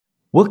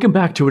Welcome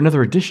back to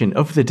another edition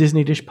of the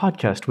Disney Dish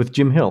Podcast with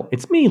Jim Hill.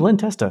 It's me, Len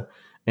Testa,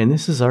 and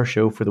this is our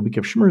show for the week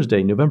of Schmurz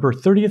Day, November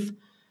 30th,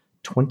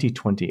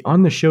 2020.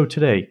 On the show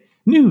today,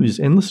 news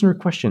and listener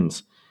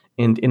questions.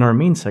 And in our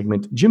main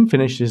segment, Jim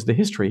finishes the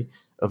history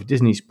of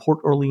Disney's Port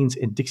Orleans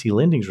and Dixie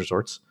Landings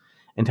resorts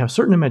and how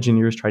certain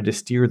Imagineers tried to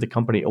steer the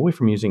company away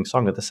from using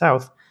Song of the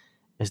South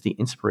as the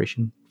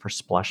inspiration for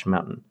Splash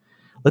Mountain.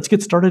 Let's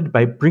get started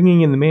by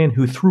bringing in the man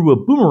who threw a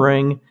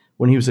boomerang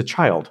when he was a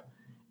child.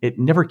 It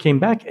never came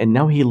back, and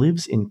now he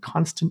lives in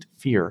constant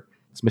fear.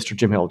 It's Mr.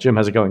 Jim Hill. Jim,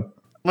 how's it going?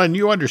 Len,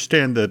 you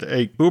understand that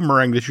a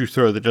boomerang that you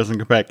throw that doesn't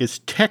come back is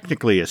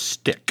technically a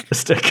stick. A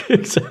stick,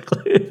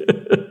 exactly.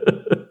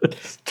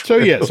 So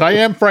yes, I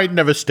am frightened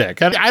of a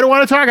stick. I don't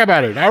want to talk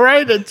about it, all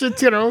right? It's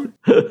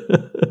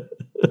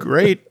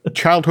great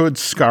childhood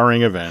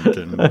scarring event.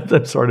 And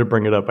I'm sorry to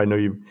bring it up. I know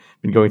you've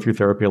been going through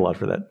therapy a lot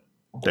for that.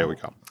 There we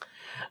go.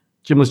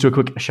 Jim, let's do a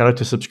quick shout out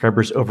to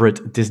subscribers over at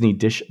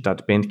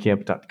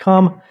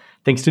disneydish.bandcamp.com.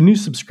 Thanks to new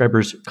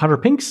subscribers Connor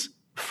Pinks,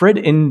 Fred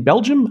in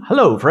Belgium,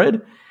 hello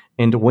Fred,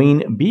 and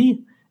Wayne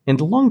B,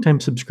 and longtime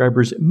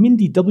subscribers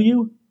Mindy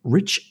W,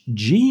 Rich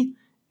G,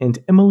 and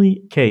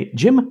Emily K.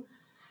 Jim,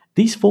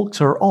 these folks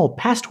are all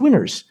past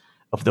winners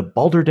of the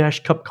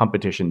Balderdash Cup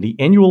competition, the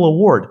annual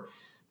award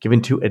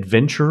given to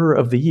Adventurer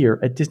of the Year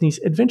at Disney's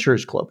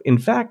Adventurers Club. In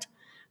fact,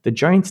 the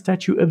giant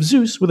statue of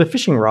Zeus with a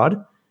fishing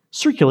rod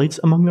circulates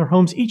among their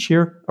homes each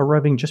year,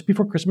 arriving just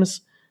before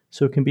Christmas,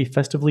 so it can be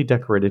festively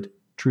decorated.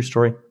 True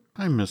story.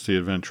 I miss the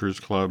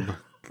Adventurers Club.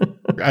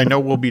 I know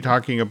we'll be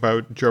talking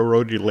about Joe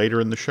Rohde later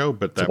in the show,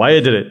 but that's why I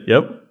did it.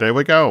 Yep. There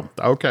we go.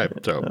 Okay.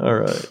 So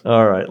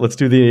All right. Let's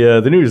do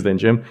the news then,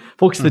 Jim.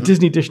 Folks, the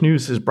Disney Dish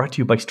News is brought to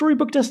you by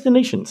Storybook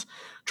Destinations,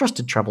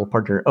 trusted travel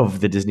partner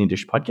of the Disney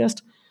Dish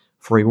Podcast.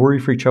 For a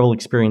worry-free travel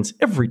experience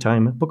every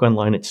time, book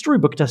online at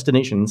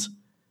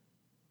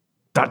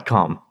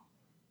storybookdestinations.com.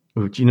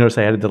 Ooh, do you notice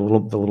I added the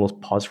little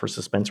pause for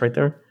suspense right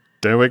there?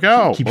 There we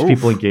go. Keeps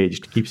people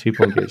engaged.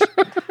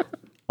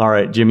 All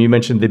right, Jim, you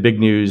mentioned the big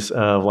news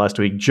of last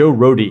week. Joe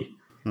Rohde,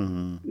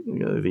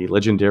 the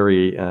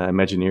legendary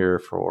Imagineer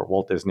for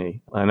Walt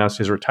Disney, announced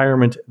his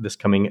retirement this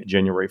coming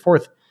January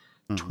 4th,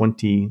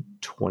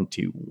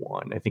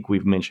 2021. I think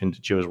we've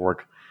mentioned Joe's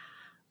work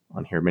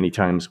on here many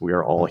times. We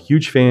are all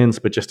huge fans,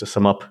 but just to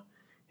sum up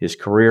his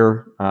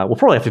career, we'll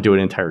probably have to do an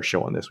entire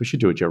show on this. We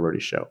should do a Joe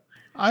Rohde show.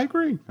 I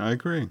agree.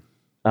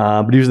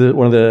 But he was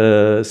one of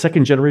the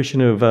second generation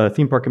of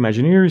theme park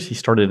Imagineers. He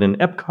started in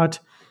Epcot,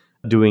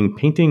 doing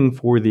painting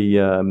for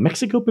the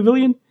Mexico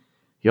Pavilion.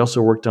 He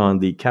also worked on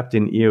the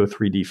Captain EO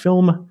 3D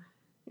film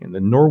in the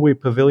Norway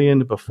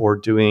Pavilion before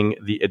doing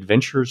the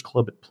Adventurers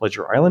Club at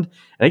Pleasure Island.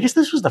 And I guess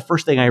this was the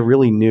first thing I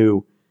really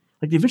knew.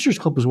 Like, the Adventurers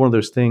Club was one of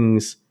those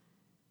things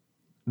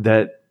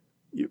that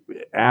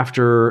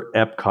after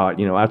Epcot,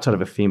 outside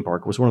of a theme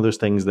park, was one of those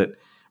things that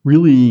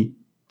really,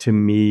 to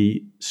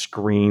me,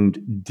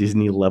 screamed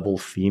Disney-level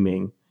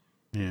theming,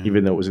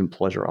 even though it was in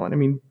Pleasure Island. I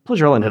mean,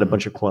 Pleasure Island had a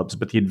bunch of clubs,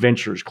 but the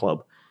Adventurers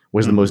Club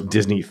was the most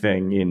Disney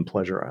thing in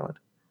Pleasure Island.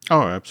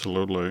 Oh,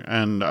 absolutely.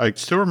 And I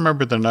still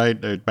remember the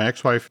night my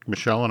ex-wife,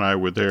 Michelle, and I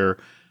were there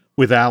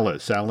with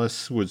Alice.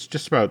 Alice was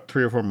just about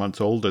 3 or 4 months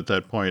old at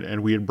that point,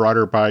 and we had brought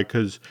her by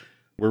because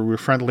we were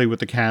friendly with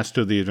the cast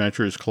of the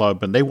Adventurers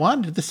Club, and they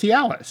wanted to see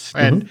Alice.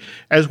 And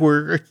as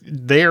we're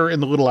there in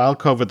the little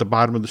alcove at the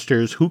bottom of the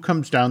stairs, who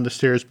comes down the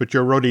stairs but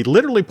Joe Rohde,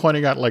 literally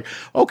pointing out, like,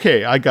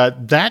 okay, I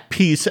got that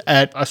piece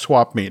at a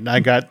swap meet, and I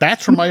got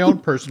that's from my own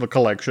personal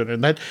collection,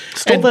 and that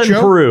stole that in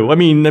Peru. I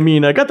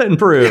mean, I got that in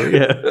Peru.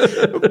 Yeah.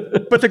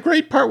 But the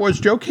great part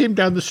was Joe came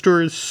down the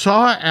stairs,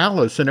 saw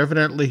Alice, and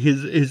evidently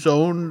his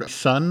own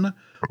son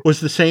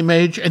was the same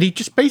age, and he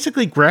just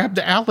basically grabbed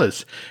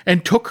Alice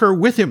and took her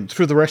with him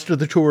through the rest of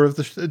the tour of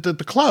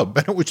the club.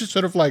 And it was just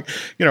sort of like,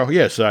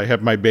 yes, I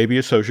have my baby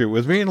associate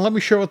with me, and let me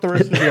show it the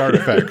rest of the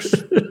artifacts.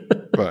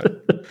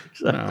 But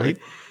he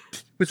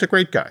was a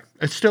great guy.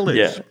 It still is.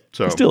 Yeah,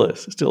 so. It still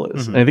is.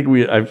 And I think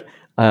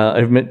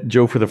I've met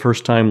Joe for the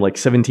first time like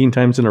 17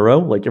 times in a row.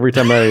 Like, every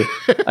time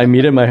I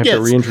meet him, I have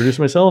to reintroduce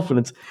myself.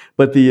 And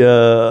but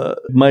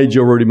my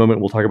Joe Rohde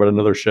moment, we'll talk about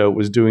another show,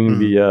 was doing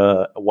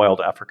the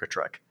Wild Africa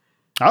Trek.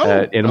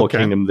 At Animal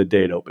Kingdom the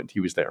day it opened. He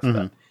was there for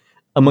that.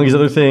 Among his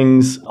other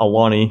things,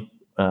 Aulani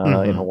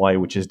in Hawaii,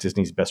 which is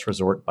Disney's best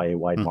resort by a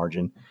wide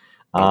margin.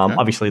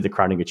 Obviously, the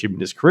crowning achievement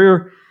of his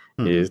career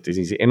is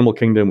Disney's Animal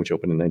Kingdom, which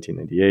opened in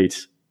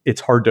 1998.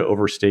 It's hard to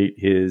overstate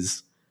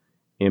his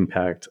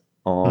impact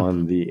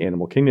on the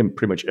Animal Kingdom.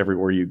 Pretty much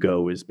everywhere you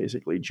go is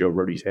basically Joe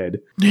Rohde's head.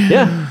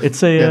 Yeah,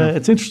 it's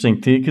interesting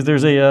because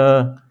there's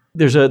a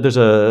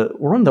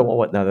we're on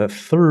the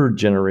third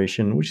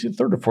generation, which is the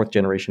third or fourth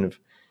generation of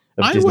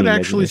I would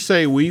actually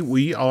say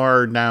we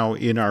are now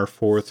in our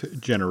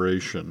fourth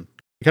generation.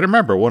 You got to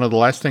remember, one of the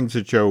last things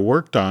that Joe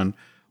worked on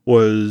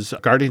was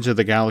Guardians of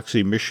the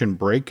Galaxy Mission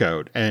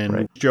Breakout.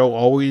 And Joe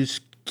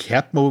always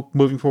kept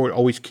moving forward,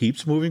 always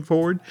keeps moving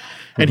forward.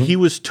 And he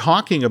was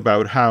talking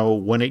about how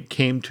when it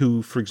came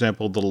to, for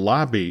example, the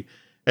lobby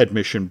at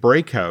Mission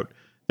Breakout,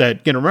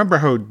 that, remember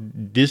how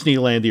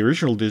Disneyland, the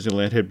original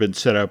Disneyland, had been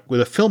set up with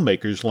a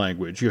filmmaker's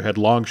language. You had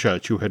long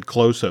shots, you had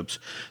close-ups,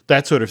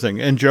 that sort of thing.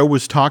 And Joe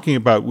was talking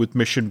about with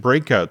Mission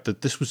Breakout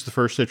that this was the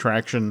first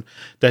attraction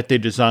that they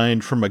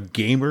designed from a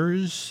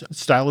gamer's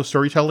style of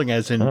storytelling,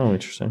 as in Oh,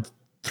 interesting.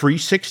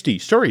 360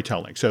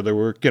 storytelling. So there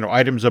were,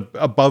 items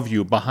above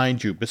you,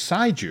 behind you,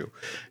 beside you.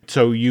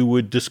 So you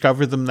would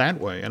discover them that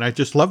way. And I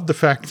just loved the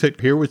fact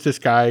that here was this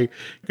guy,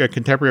 a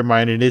contemporary of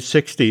mine in his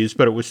 60s,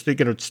 but it was,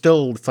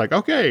 it's like,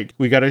 okay,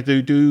 we got to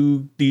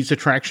do these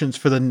attractions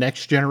for the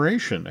next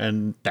generation.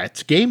 And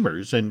that's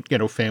gamers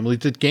and, families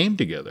that game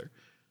together.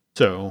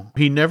 So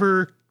he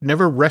never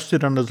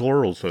rested on his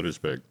laurels, so to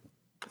speak.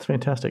 That's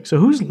fantastic. So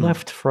who's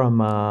left from,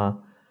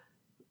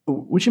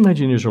 which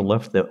Imagineers are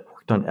left that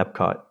worked on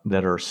Epcot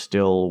that are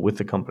still with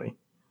the company?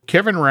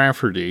 Kevin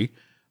Rafferty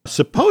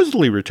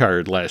supposedly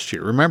retired last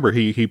year. Remember,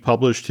 he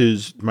published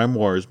his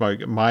memoirs,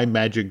 My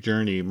Magic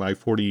Journey, my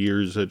 40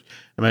 years at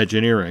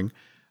Imagineering.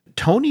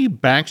 Tony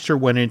Baxter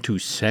went into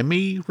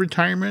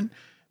semi-retirement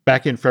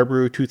back in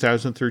February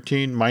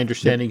 2013. My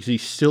understanding is he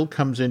still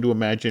comes into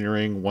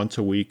Imagineering once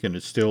a week, and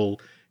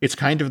it's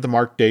kind of the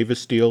Mark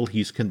Davis deal.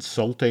 He's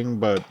consulting,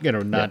 but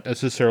not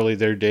necessarily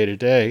there day to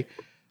day.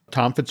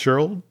 Tom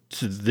Fitzgerald,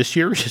 this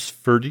year is his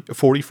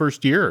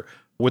 41st year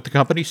with the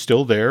company,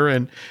 still there.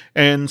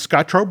 And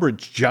Scott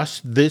Trowbridge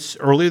just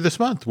earlier this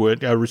month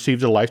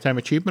received a Lifetime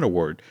Achievement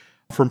Award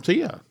from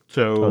Thea.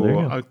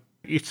 So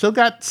you still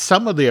got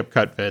some of the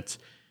Epcot vets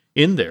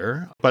in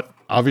there. But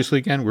obviously,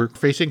 again, we're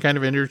facing kind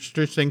of an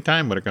interesting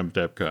time when it comes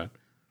to Epcot.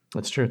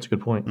 That's true. It's a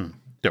good point.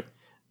 Yep.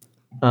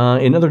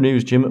 In other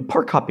news, Jim,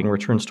 park hopping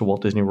returns to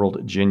Walt Disney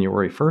World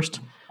January 1st.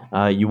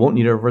 You won't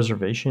need a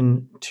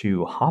reservation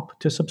to hop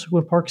to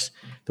subsequent parks.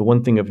 The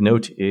one thing of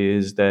note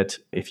is that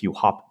if you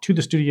hop to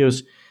the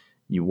studios,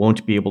 you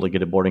won't be able to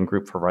get a boarding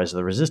group for Rise of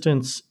the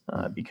Resistance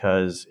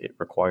because it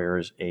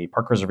requires a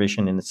park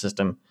reservation in the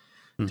system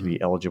to be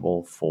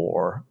eligible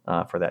for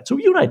that. So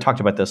you and I talked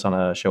about this on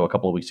a show a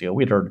couple of weeks ago.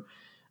 We'd heard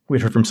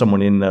from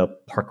someone in the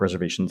park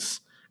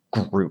reservations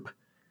group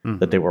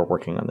that they were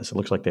working on this. It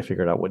looks like they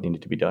figured out what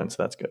needed to be done,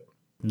 so that's good.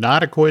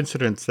 Not a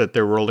coincidence that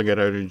they're rolling it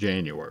out in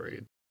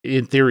January.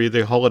 In theory,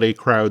 the holiday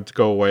crowds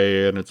go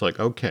away, and it's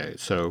like, okay,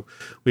 so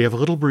we have a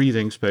little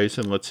breathing space,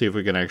 and let's see if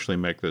we can actually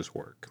make this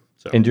work.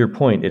 So. And to your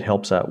point, it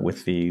helps out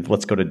with the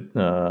let's go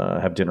to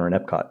have dinner in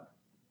Epcot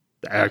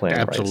plan,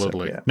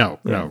 absolutely. Right? So,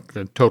 No,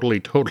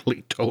 totally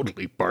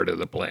part of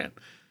the plan.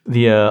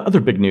 The other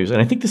big news,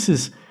 and I think this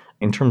is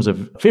in terms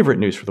of favorite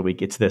news for the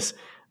week, it's this.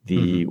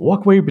 The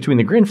walkway between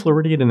the Grand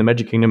Floridian and the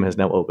Magic Kingdom has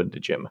now opened to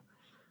Jim.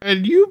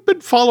 And you've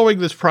been following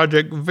this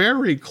project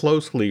very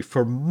closely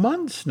for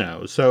months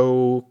now.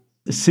 So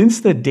since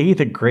the day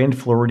the Grand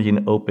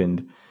Floridian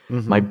opened,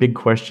 my big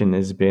question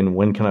has been,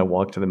 when can I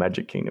walk to the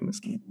Magic Kingdom?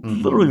 It's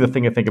literally the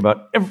thing I think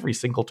about every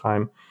single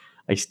time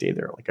I stay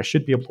there. Like, I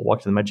should be able to walk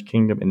to the Magic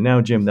Kingdom. And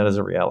now, Jim, that is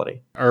a reality.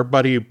 Our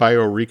buddy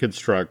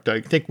BioReconstruct, I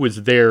think,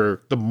 was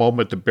there the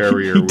moment the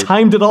barrier He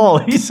timed it all.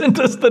 He sent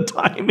us the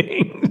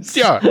timings.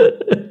 Yeah.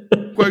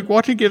 I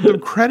want to give them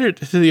credit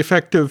to the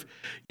effect of,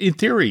 in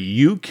theory,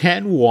 you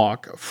can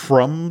walk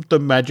from the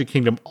Magic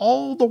Kingdom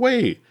all the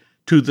way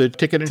to the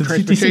ticket and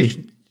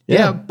transportation.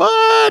 Yeah,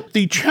 but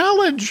the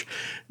challenge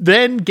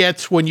then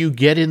gets when you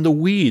get in the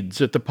weeds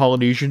at the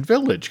Polynesian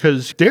Village,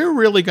 because they're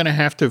really going to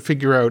have to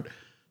figure out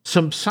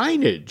some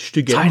signage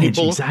to get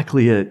people.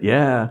 Exactly it.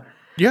 Yeah.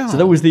 Yeah. So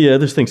that was the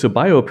other thing. So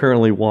Bio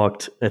apparently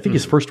walked, I think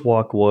his first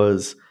walk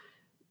was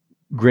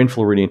Grand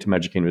Floridian to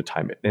Magic Kingdom to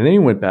time it. And then he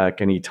went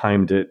back and he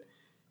timed it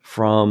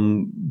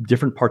from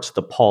different parts of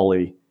the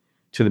Poly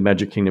to the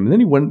Magic Kingdom. And then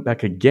he went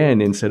back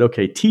again and said,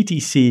 okay,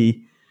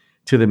 TTC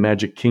to the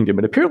Magic Kingdom.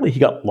 And apparently he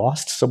got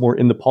lost somewhere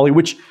in the Poly,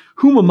 which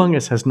whom among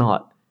us has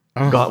not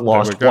got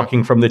lost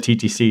walking from the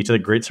TTC to the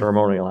Great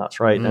Ceremonial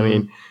House, right? I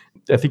mean,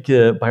 I think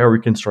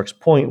BioReconstruct's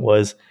point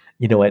was,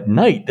 at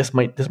night, this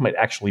might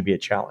actually be a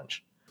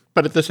challenge.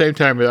 But at the same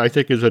time, I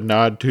think is a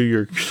nod to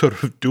your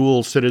sort of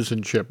dual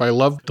citizenship. I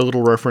love the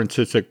little reference.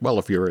 It's like, well,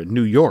 if you're a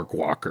New York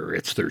walker,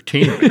 it's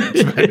 13 minutes.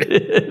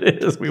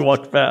 It is. We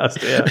walk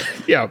fast. Yeah.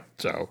 Yeah.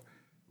 So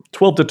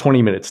 12 to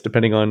 20 minutes,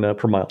 depending on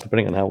per mile,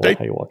 depending on how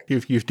you walk.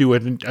 If you do a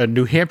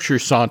New Hampshire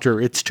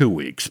saunter, it's 2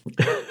 weeks.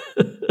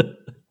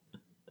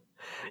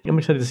 I'm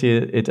excited to see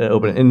it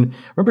open. And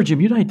remember, Jim,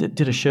 you and I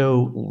did a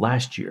show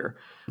last year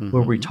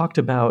where we talked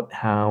about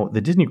how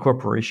the Disney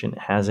Corporation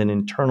has an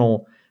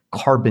internal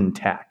carbon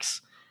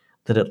tax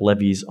that it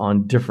levies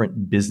on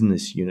different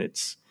business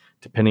units,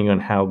 depending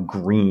on how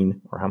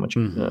green or how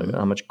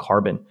much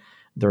carbon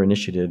their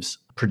initiatives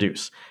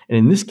produce. And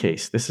in this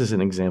case, this is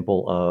an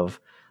example of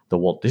the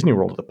Walt Disney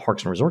World, the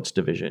Parks and Resorts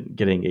division,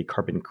 getting a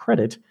carbon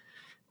credit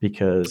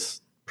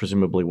because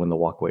presumably when the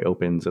walkway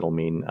opens, it'll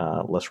mean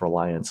less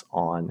reliance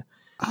on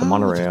the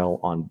monorail,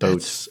 on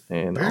boats,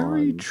 and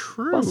on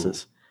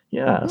buses.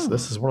 Yeah, so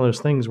this is one of those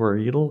things where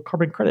you get a little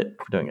carbon credit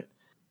for doing it.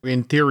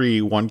 In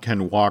theory, one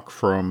can walk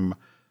from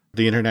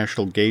the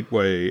International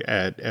Gateway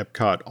at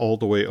Epcot all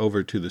the way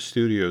over to the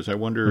studios. I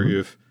wonder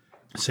if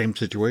Same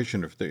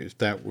situation if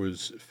that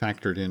was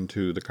factored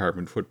into the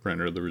carbon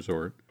footprint of the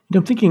resort.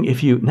 I'm thinking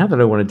now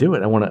that I want to do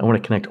it, I want to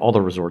connect all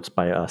the resorts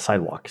by a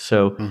sidewalk.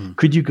 So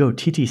could you go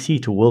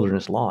TTC to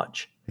Wilderness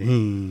Lodge?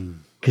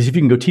 Because if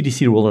you can go TTC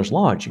to Wilderness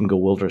Lodge, you can go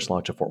Wilderness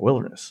Lodge to Fort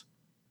Wilderness.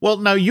 Well,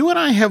 now you and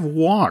I have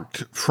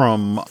walked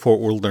from Fort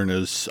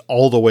Wilderness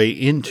all the way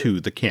into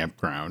the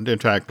campground. In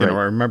fact, I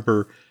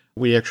remember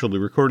we actually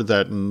recorded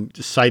that and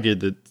decided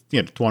that,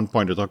 at one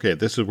point it's okay,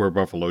 this is where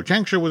Buffalo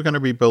Junction was going to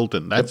be built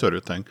and that sort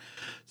of thing.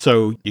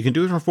 So you can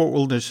do it from Fort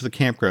Wilderness to the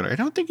campground. I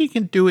don't think you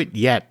can do it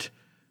yet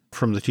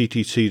from the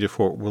TTC to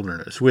Fort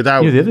Wilderness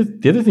without...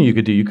 the other thing you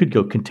could do, you could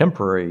go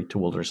Contemporary to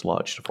Wilderness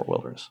Lodge to Fort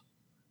Wilderness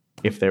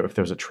if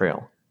there's a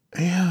trail.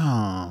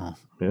 Yeah.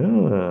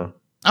 Yeah.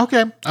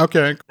 Okay.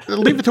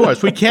 Leave it to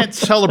us. We can't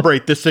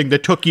celebrate this thing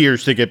that took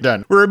years to get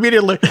done. We're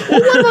immediately,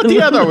 what about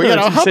the other?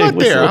 How about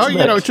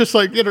there? It's just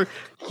like, if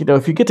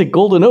you get to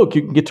Golden Oak,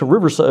 you can get to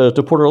Riverside,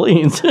 to Port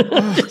Orleans.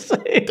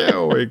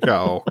 There we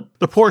go.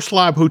 The poor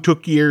slob who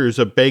took years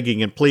of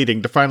begging and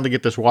pleading to finally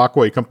get this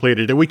walkway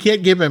completed, and we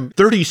can't give him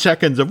 30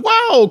 seconds of,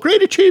 wow,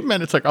 great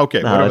achievement. It's like,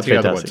 okay, what about the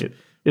other ones?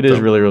 It is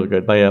really, really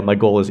good. My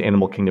goal is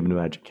Animal Kingdom and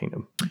Magic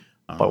Kingdom.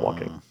 By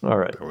walking. All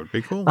right. That would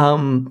be cool.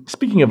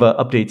 Speaking of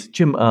updates,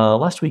 Jim,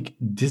 last week,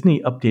 Disney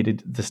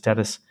updated the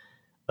status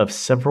of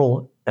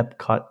several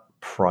Epcot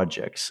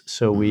projects.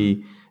 So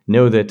we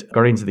know that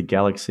Guardians of the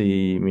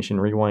Galaxy Mission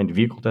Rewind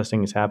vehicle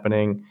testing is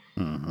happening.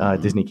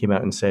 Disney came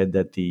out and said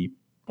that the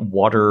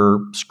water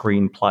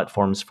screen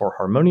platforms for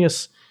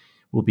Harmonious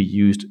will be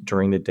used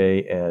during the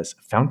day as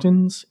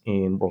fountains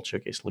in World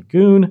Showcase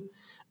Lagoon.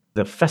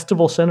 The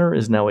Festival Center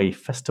is now a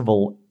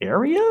festival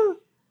area?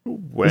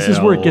 Well, this is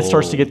where it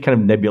starts to get kind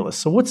of nebulous.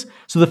 So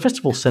the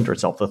festival center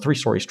itself, the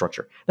 3-story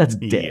structure, that's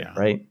dead,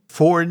 right?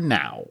 For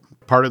now.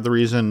 Part of the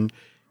reason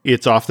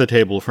it's off the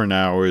table for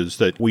now is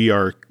that we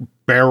are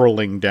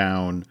barreling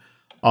down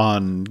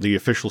on the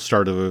official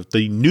start of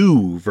the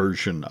new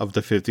version of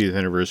the 50th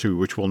anniversary,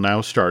 which will now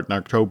start in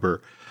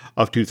October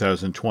of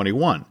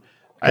 2021.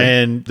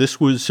 And this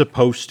was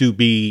supposed to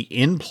be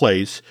in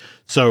place.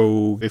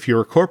 So if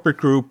you're a corporate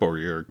group or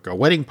you're a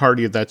wedding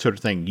party or that sort of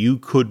thing, you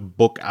could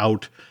book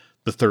out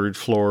the third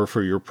floor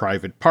for your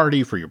private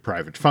party, for your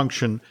private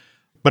function.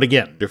 But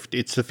again, if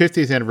it's the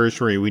 50th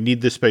anniversary, we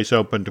need this space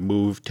open to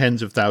move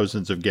tens of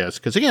thousands of guests.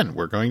 Because again,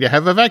 we're going to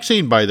have a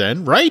vaccine by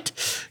then, right?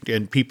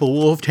 And people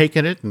will have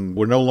taken it, and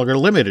we're no longer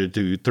limited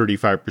to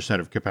 35%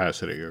 of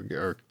capacity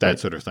or that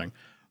sort of thing.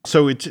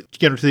 So it's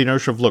to the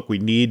notion of, look, we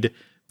need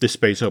this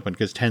space open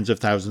because tens of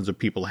thousands of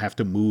people have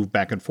to move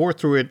back and forth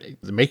through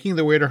it, making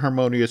their way to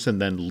Harmonious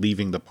and then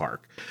leaving the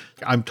park.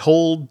 I'm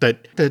told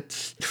that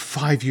that's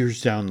 5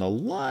 years down the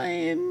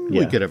line.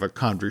 We could have a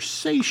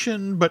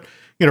conversation, but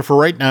for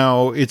right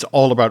now, it's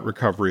all about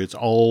recovery. It's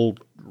all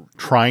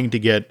trying to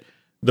get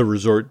the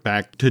resort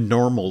back to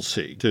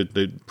normalcy, to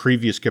the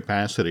previous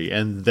capacity,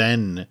 and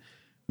then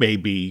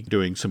maybe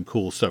doing some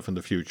cool stuff in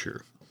the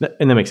future.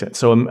 And that makes sense.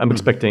 So I'm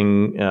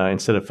expecting,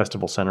 instead of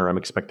Festival Center, I'm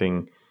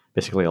expecting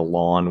basically a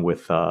lawn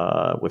with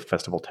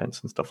festival tents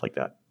and stuff like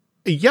that.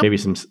 Yep. Maybe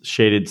some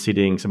shaded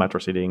seating, some outdoor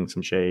seating,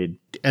 some shade.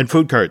 And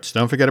food carts.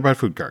 Don't forget about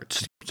food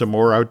carts. Some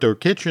more outdoor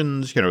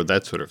kitchens,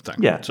 that sort of thing.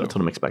 Yeah, that's what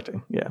I'm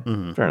expecting. Yeah,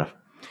 fair enough.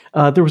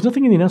 There was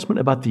nothing in the announcement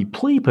about the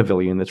Play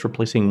Pavilion that's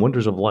replacing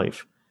Wonders of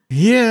Life.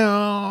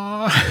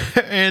 Yeah,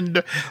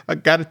 and I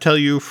got to tell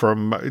you,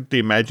 from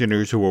the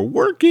Imagineers who were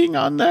working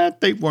on that,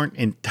 they weren't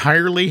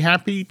entirely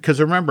happy. Because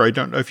remember, I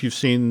don't know if you've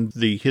seen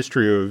the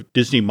History of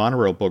Disney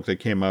Monorail book that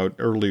came out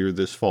earlier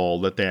this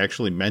fall, that they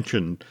actually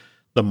mentioned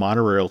the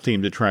monorail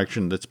themed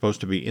attraction that's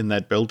supposed to be in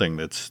that building.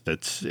 It's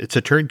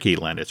a turnkey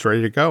land. It's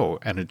ready to go.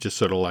 And it's just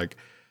sort of like,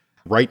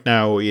 right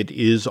now, it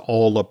is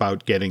all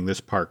about getting this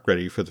park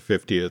ready for the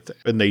 50th.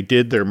 And they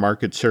did their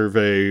market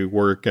survey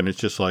work, and it's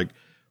just like,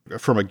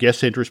 from a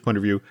guest interest point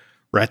of view,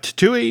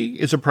 Ratatouille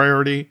is a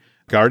priority,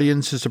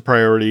 Guardians is a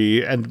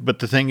priority, but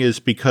the thing is,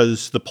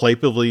 because the Play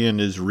Pavilion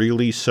is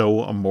really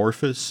so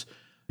amorphous,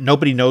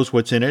 nobody knows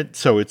what's in it,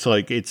 so it's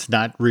like it's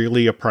not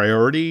really a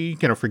priority,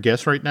 for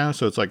guests right now.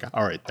 So it's like,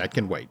 all right, that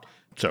can wait.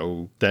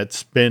 So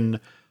that's been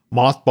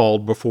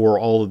mothballed before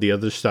all of the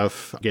other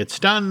stuff gets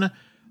done.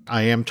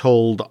 I am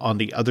told on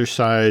the other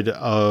side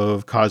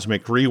of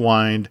Cosmic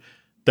Rewind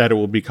that it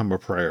will become a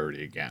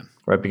priority again.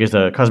 Right, because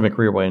the Cosmic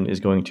Rewind is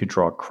going to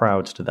draw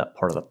crowds to that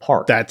part of the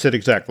park. That's it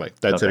exactly.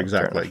 That's it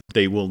exactly.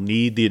 They will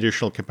need the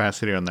additional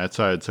capacity on that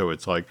side. So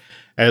it's like,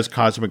 as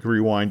Cosmic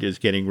Rewind is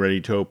getting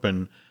ready to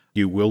open,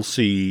 you will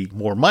see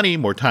more money,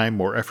 more time,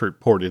 more effort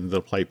poured into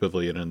the Play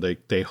Pavilion, and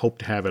they hope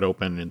to have it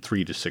open in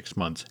 3 to 6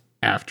 months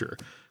after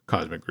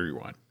Cosmic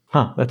Rewind.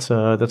 That's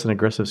an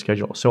aggressive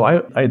schedule. So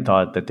I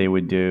thought that they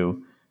would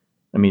do,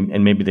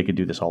 and maybe they could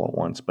do this all at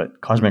once,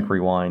 but Cosmic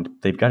Rewind,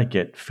 they've got to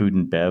get food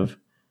and bev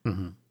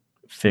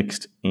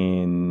fixed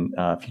in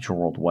Future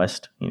World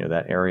West,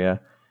 that area.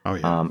 Oh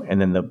yeah.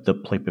 And then the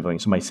Play Pavilion.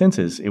 So my sense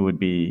is it would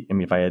be,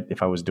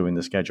 if I was doing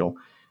the schedule,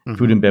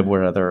 food and bev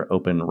would either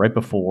open right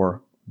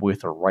before,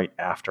 with, or right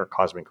after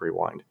Cosmic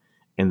Rewind,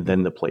 and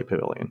then the Play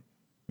Pavilion.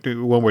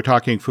 When we're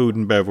talking food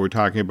and bev, we're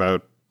talking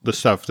about the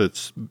stuff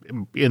that's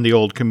in the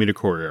old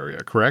Communicore area,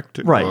 correct?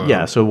 Right.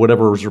 Yeah. So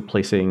whatever is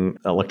replacing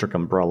Electric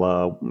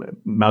Umbrella,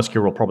 Mouse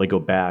Gear will probably go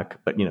back,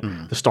 but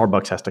the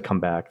Starbucks has to come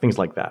back. Things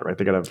like that, right?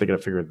 They gotta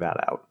figure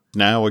that out.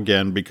 Now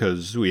again,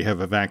 because we have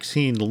a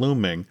vaccine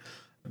looming,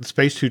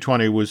 Space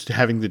 220 was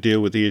having to deal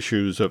with the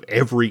issues of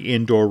every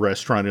indoor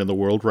restaurant in the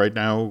world right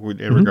now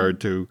in regard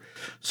to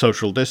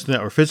social distance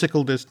or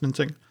physical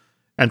distancing.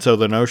 And so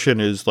the notion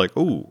is like,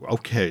 oh,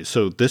 okay,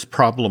 so this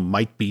problem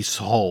might be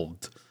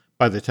solved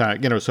by the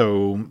time,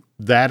 so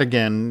that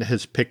again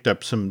has picked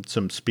up some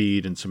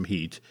speed and some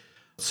heat.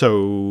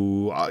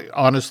 So I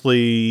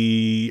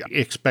honestly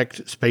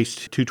expect Space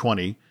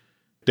 220.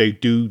 They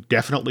do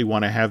definitely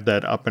want to have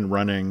that up and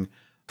running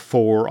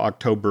for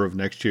October of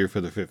next year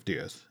for the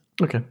 50th.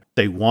 Okay.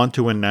 They want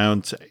to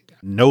announce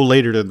no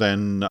later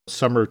than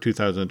summer of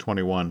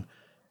 2021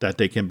 that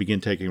they can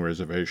begin taking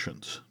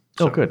reservations.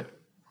 So. Oh, good.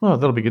 Well,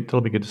 that'll be good.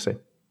 That'll be good to see.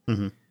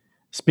 Mm-hmm.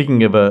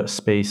 Speaking of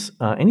space,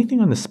 anything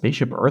on the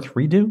Spaceship Earth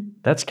redo?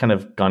 That's kind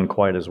of gone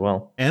quiet as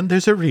well. And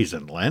there's a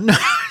reason, Len.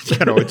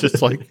 It's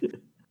just like...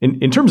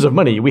 In terms of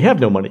money, we have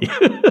no money.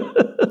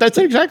 That's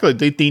exactly.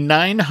 The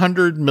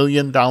 $900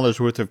 million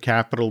worth of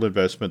capital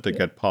investment that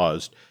got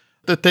paused.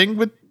 The thing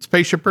with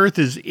Spaceship Earth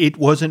is it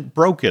wasn't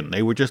broken.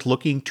 They were just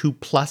looking to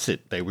plus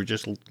it. They were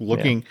just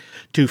looking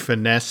to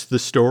finesse the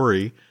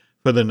story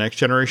for the next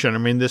generation. I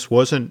mean, this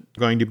wasn't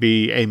going to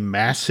be a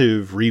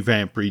massive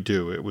revamp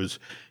redo. It was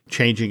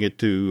changing it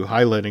to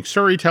highlighting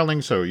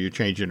storytelling. So you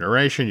change your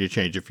narration, you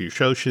change a few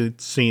show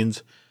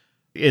scenes.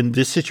 In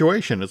this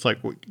situation, it's like,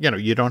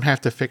 you don't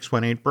have to fix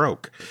what ain't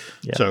broke.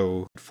 Yeah.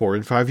 So 4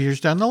 and 5 years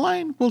down the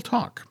line, we'll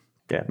talk.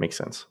 Yeah, makes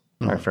sense.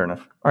 All right, fair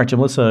enough. All right, Jim,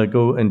 let's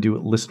go and do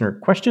listener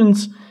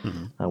questions.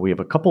 We have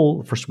a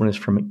couple. The first one is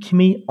from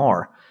Kimmy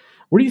R.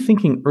 What are you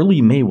thinking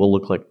early May will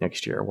look like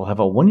next year? We'll have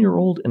a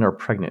 1-year-old and are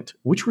pregnant.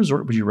 Which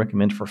resort would you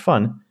recommend for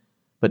fun,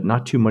 but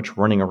not too much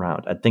running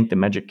around? I'd think the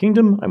Magic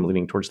Kingdom. I'm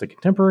leaning towards the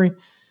Contemporary,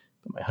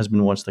 but my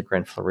husband wants the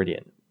Grand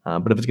Floridian.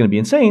 But if it's going to be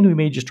insane, we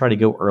may just try to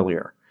go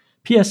earlier.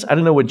 P.S. I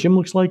don't know what Jim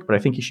looks like, but I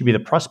think he should be the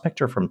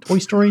Prospector from Toy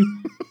Story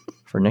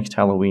for next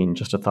Halloween.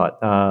 Just a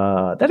thought.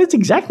 That is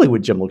exactly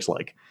what Jim looks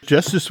like.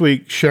 Just this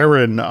week,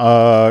 Sharon,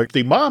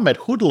 the mom at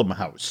Hoodlum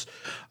House,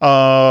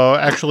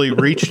 actually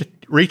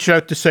reached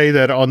out to say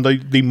that on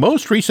the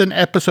most recent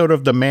episode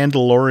of The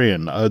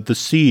Mandalorian, The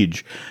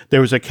Siege,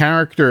 there was a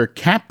character,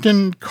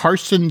 Captain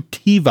Carson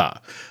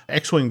Teva,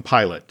 X-Wing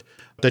pilot,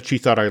 that she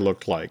thought I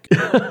looked like.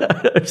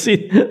 I've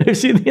seen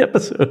the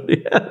episode.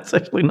 Yeah, it's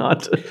actually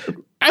not.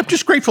 I'm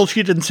just grateful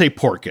she didn't say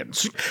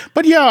Porkins.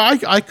 But yeah,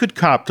 I could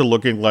cop to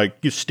looking like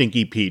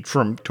Stinky Pete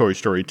from Toy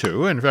Story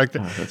 2. In fact,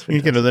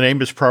 the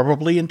name is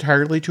probably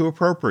entirely too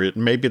appropriate,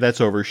 and maybe that's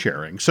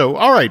oversharing. So,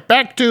 all right,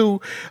 back to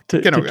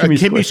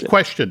Kimmy's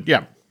question.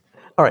 Yeah.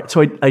 All right,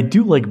 so I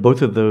do like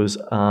both of those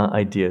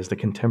ideas, the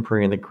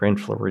Contemporary and the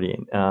Grand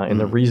Floridian. And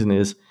the reason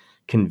is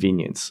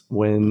convenience.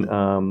 When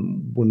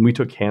we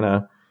took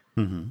Hannah,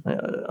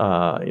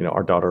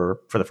 our daughter,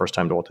 for the first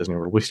time to Walt Disney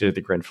World, we stayed at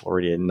the Grand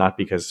Floridian, not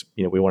because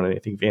we wanted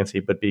anything fancy,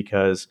 but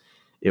because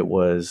it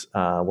was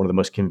one of the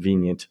most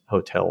convenient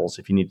hotels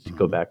if you needed to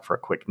go back for a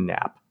quick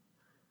nap,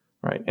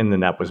 right? And the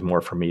nap was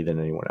more for me than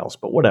anyone else,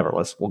 but whatever.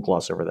 We'll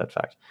gloss over that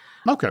fact.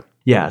 Okay.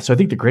 Yeah, so I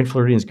think the Grand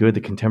Floridian is good. The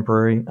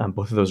Contemporary,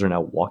 both of those are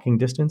now walking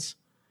distance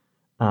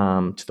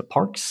to the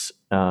parks.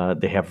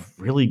 They have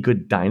really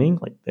good dining,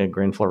 like the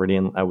Grand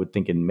Floridian. I would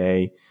think in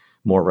May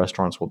more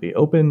restaurants will be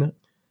open.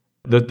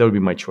 That would be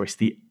my choice.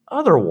 The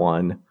other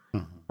one,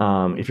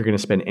 if you're going to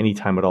spend any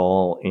time at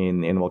all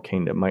in Animal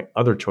Kingdom, my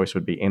other choice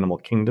would be Animal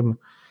Kingdom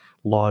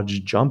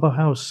Lodge Jumbo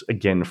House,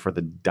 again, for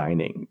the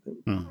dining.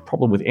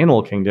 Problem with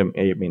Animal Kingdom,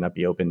 A, it may not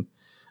be open.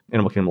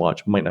 Animal Kingdom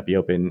Lodge might not be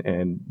open,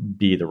 and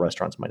B, the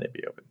restaurants might not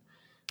be open.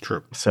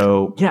 True.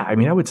 So, yeah, I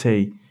would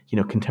say,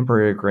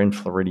 Contemporary Grand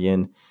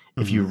Floridian.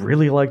 If you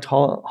really liked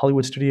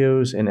Hollywood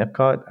Studios and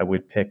Epcot, I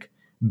would pick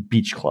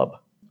Beach Club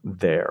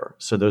there.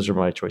 So those are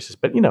my choices.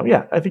 But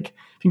I think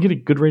if you can get a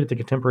good rate at the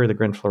Contemporary, the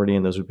Grand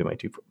Floridian, those would be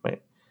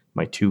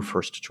my two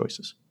first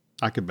choices.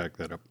 I can back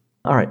that up.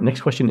 All right.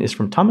 Next question is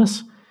from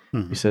Thomas.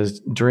 He says,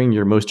 during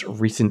your most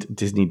recent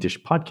Disney Dish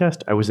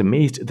podcast, I was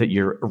amazed that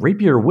your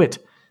rapier wit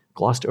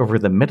glossed over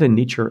the meta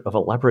nature of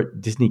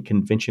elaborate Disney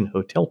convention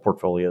hotel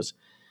portfolios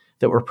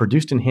that were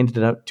produced and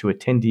handed out to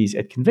attendees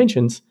at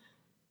conventions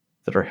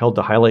that are held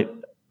to highlight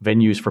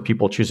venues for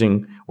people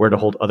choosing where to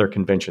hold other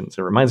conventions.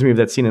 It reminds me of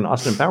that scene in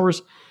Austin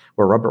Powers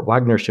where Robert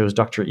Wagner shows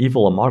Dr.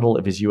 Evil a model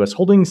of his U.S.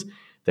 holdings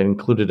that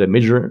included a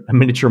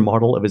miniature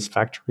model of his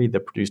factory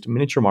that produced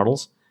miniature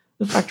models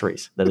of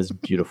factories. That is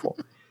beautiful.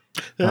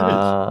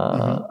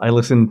 I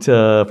listened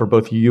for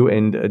both you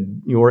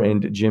and your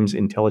and Jim's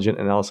intelligent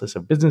analysis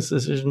of business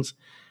decisions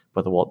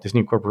by the Walt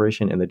Disney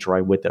Corporation and the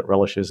dry wit that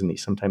relishes in the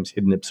sometimes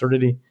hidden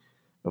absurdity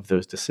of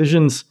those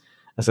decisions.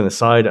 As an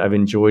aside, I've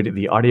enjoyed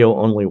the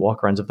audio-only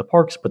walk-arounds of the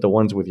parks, but the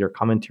ones with your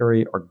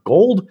commentary are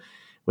gold.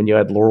 When you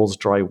add Laurel's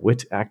dry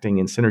wit acting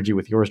in synergy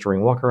with yours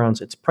during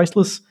walk-arounds, it's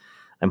priceless.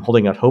 I'm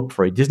holding out hope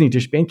for a Disney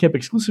Dish Bandcamp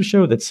exclusive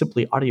show that's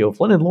simply audio of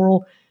Len and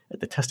Laurel at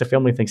the Testa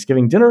Family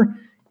Thanksgiving dinner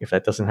If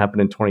that doesn't happen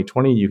in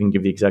 2020, you can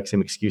give the exact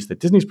same excuse that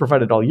Disney's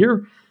provided all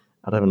year.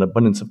 Out of an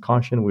abundance of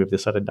caution, we have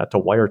decided not to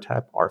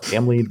wiretap our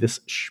family this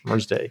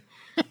Schmurz Day.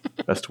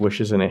 Best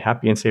wishes and a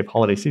happy and safe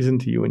holiday season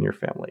to you and your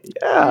family.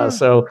 Yeah,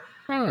 so,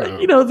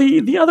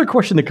 the other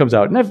question that comes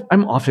out, and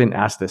I'm often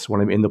asked this when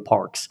I'm in the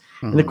parks,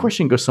 and the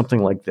question goes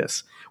something like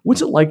this.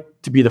 What's it like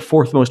to be the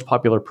fourth most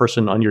popular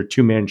person on your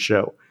two-man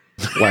show?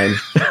 When, in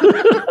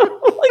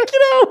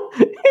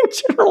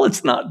general,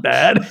 it's not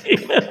bad.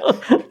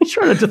 I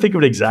try not to think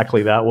of it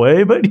exactly that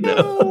way, but,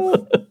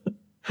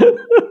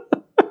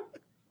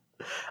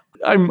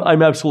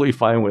 I'm absolutely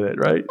fine with it,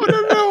 right?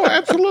 No,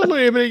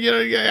 absolutely. I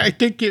mean, I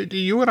think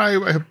you and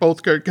I have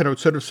both got,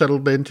 sort of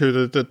settled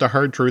into the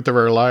hard truth of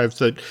our lives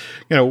that,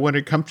 when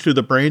it comes to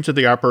the brains of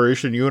the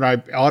operation, you and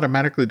I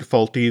automatically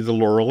default to either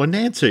Laurel and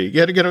Nancy.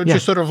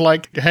 Just sort of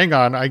like, hang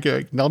on,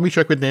 let me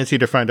check with Nancy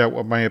to find out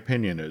what my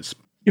opinion is.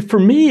 For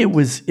me, it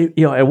was,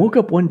 I woke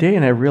up one day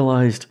and I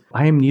realized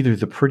I am neither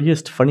the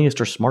prettiest,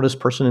 funniest, or smartest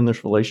person in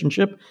this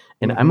relationship,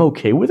 and I'm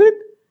okay with it.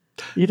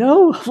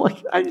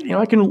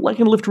 I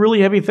can lift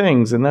really heavy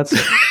things, and that's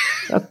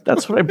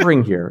what I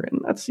bring here,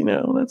 and that's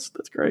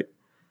great.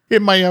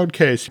 In my own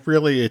case,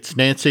 really, it's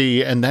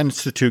Nancy, and then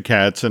it's the two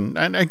cats, and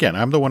again,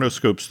 I'm the one who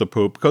scoops the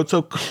poop.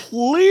 So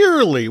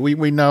clearly,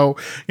 we know,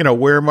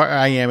 where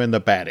I am in the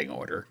batting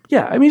order.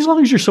 Yeah, I mean, as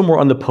long as you're somewhere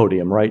on the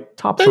podium, right?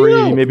 Top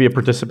three, maybe a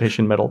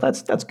participation medal.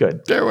 That's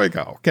good. There we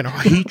go.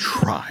 He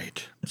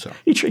tried. So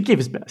he gave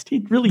his best.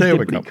 He really did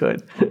what he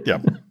could. Yeah.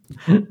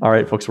 All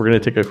right, folks, we're going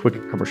to take a quick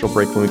commercial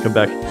break. When we come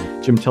back,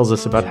 Jim tells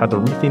us about how the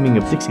retheming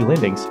of Dixie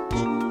Landings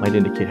might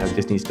indicate how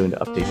Disney's going to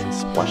update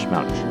Splash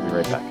Mountain. We'll be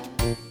right back.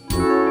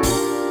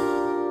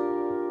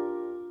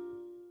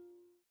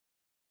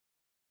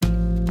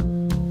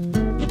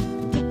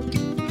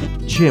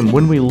 Jim,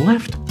 when we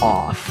left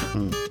off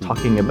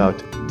talking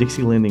about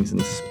Dixie Landings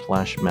and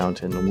Splash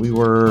Mountain,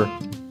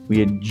 we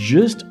had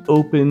just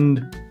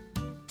opened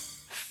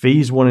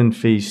phase 1 and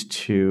phase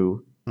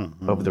 2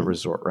 of the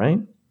resort, right?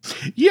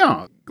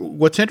 Yeah.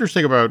 What's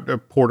interesting about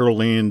Port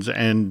Orleans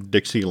and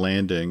Dixie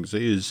Landings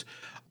is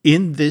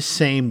in this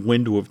same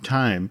window of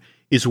time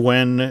is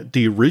when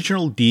the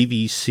original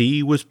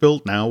DVC was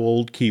built, now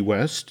Old Key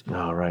West.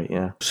 Oh, right,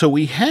 yeah. So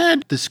we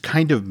had this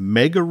kind of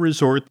mega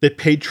resort that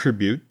paid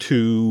tribute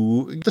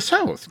to the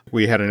South.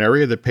 We had an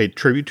area that paid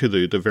tribute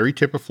to the very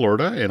tip of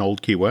Florida and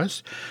Old Key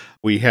West.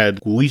 We had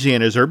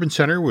Louisiana's urban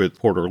center with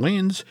Port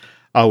Orleans.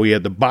 We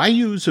had the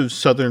bayous of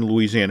southern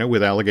Louisiana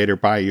with Alligator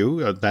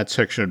Bayou, that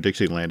section of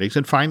Dixie Landings.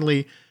 And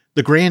finally,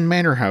 the Grand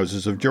Manor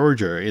Houses of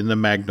Georgia in the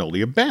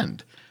Magnolia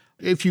Bend.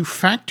 If you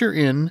factor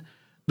in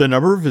the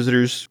number of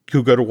visitors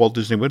who go to Walt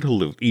Disney World who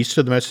live east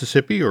of the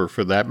Mississippi, or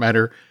for that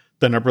matter,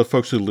 the number of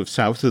folks who live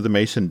south of the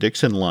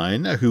Mason-Dixon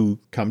line who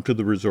come to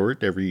the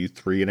resort every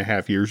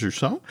 3.5 years or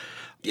so,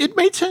 it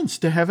made sense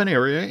to have an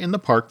area in the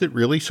park that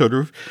really sort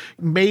of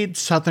made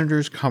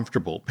Southerners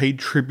comfortable, paid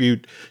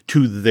tribute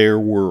to their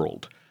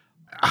world.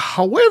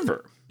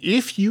 However,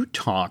 if you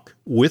talk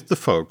with the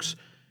folks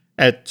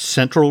at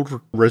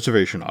Central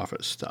Reservation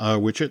Office,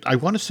 which I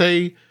want to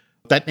say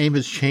that name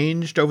has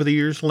changed over the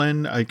years,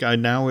 Len.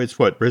 Now it's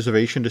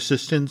Reservation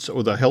Assistance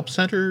or the Help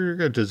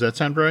Center? Does that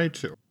sound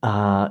right?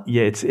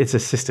 Yeah, it's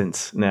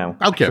assistance now.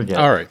 Okay,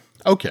 all right.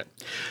 Okay.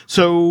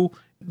 So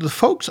the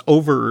folks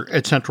over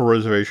at Central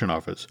Reservation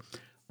Office,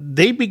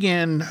 they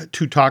began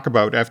to talk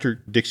about, after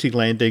Dixie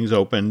Landings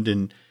opened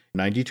in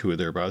 92 or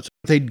thereabouts,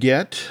 they'd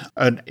get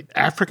an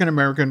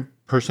African-American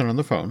person on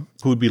the phone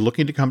who would be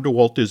looking to come to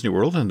Walt Disney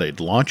World, and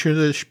they'd launch into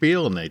the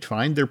spiel, and they'd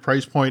find their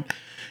price point,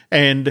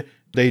 and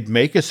they'd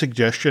make a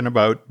suggestion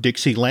about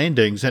Dixie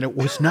Landings, and it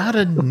was not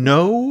a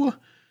no,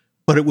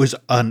 but it was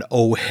an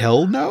oh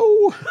hell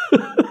no.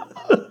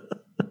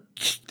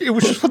 It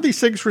was just one of these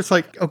things where it's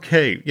like,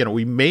 okay,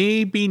 we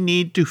maybe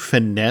need to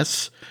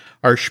finesse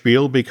our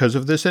spiel because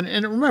of this. And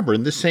remember,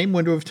 in the same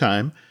window of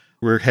time,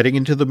 we're heading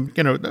into the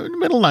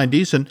middle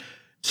 90s, and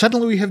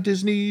suddenly we have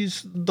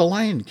Disney's The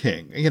Lion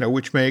King,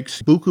 which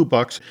makes buku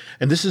bucks.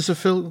 And this is a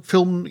film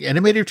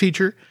animator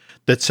feature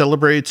that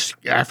celebrates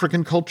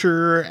African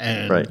culture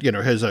and,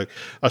 has a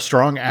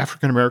strong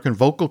African-American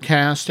vocal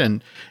cast.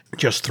 And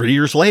just 3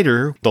 years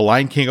later, The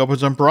Lion King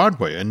opens on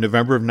Broadway in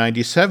November of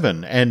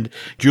 97. And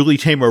Julie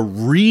Taymor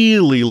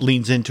really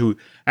leans into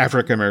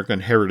African-American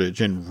heritage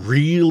and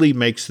really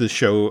makes this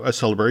show a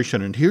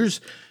celebration. And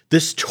here's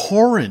this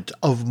torrent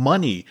of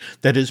money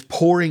that is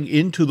pouring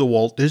into the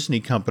Walt Disney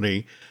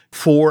Company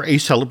for a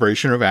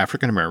celebration of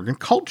African-American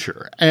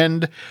culture.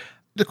 And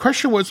the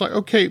question was like,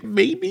 okay,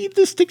 maybe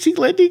this Dixie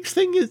Landings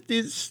thing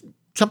is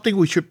something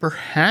we should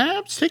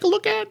perhaps take a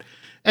look at.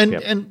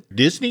 And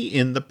Disney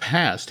in the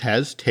past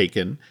has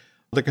taken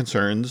the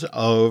concerns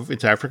of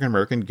its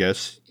African-American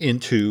guests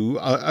into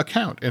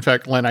account. In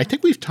fact, Len, I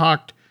think we've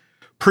talked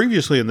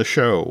previously in the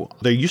show,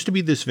 there used to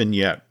be this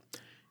vignette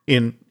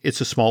in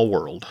It's a Small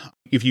World.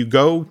 If you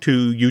go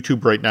to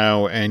YouTube right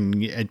now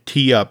and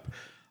tee up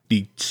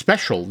the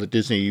special that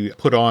Disney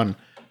put on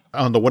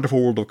The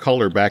Wonderful World of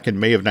Color back in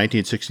May of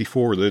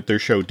 1964, their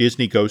show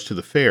Disney Goes to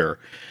the Fair.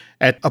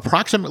 At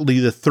approximately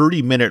the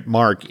 30-minute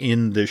mark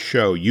in this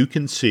show, you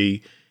can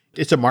see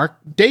it's a Mark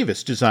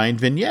Davis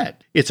designed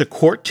vignette. It's a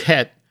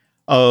quartet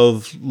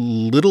of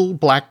little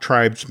black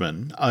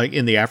tribesmen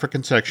in the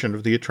African section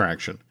of the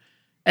attraction.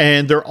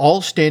 And they're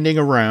all standing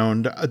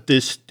around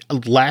this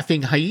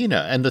laughing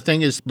hyena. And the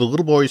thing is, the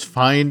little boys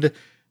find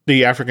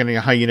the African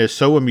hyena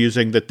so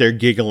amusing that they're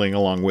giggling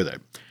along with it.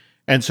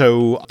 And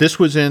so this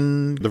was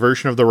in the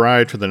version of the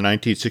ride for the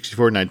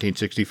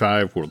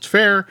 1964-1965 World's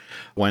Fair.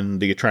 When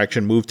the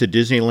attraction moved to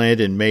Disneyland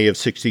in May of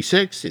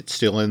 66, it's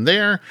still in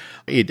there.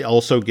 It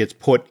also gets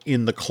put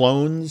in the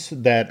clones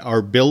that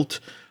are built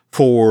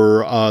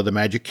for the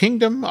Magic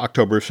Kingdom,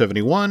 October of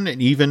 71,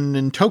 and even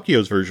in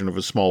Tokyo's version of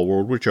A Small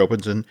World, which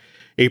opens in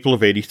April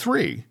of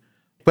 83.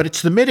 But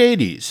it's the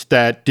mid-80s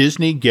that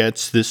Disney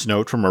gets this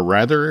note from a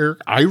rather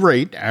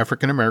irate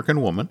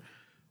African-American woman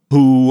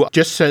who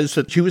just says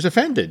that she was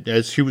offended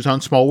as she was on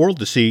Small World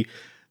to see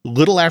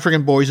little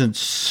African boys in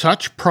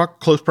such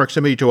close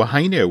proximity to a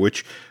hyena,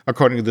 which,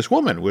 according to this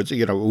woman,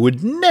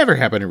 would never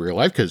happen in real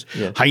life because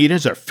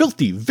hyenas are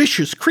filthy,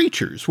 vicious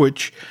creatures,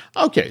 which,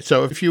 okay,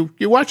 so if you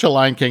watch The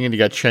Lion King and you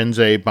got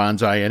Shenzhe,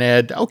 Banzai, and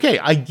Ed, okay,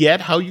 I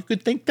get how you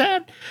could think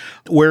that.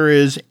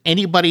 Whereas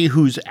anybody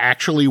who's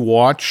actually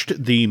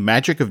watched the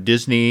Magic of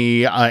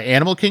Disney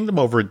Animal Kingdom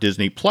over at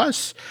Disney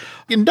Plus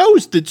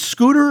knows that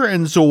Scooter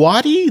and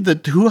Zawadi, the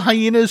two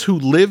hyenas who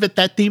live at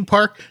that theme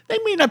park, they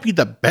may not be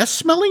the best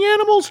smelling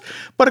animals,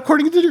 but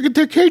according to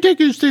their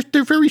caretakers,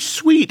 they're very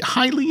sweet,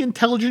 highly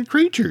intelligent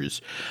creatures.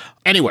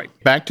 Anyway,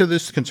 back to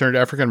this concerned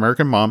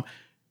African-American mom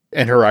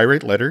and her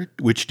irate letter,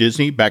 which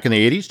Disney back in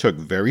the 80s took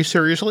very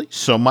seriously,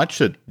 so much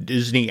that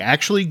Disney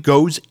actually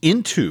goes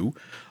into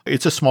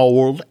It's a Small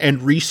World and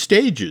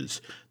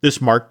restages this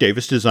Mark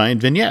Davis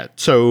designed vignette.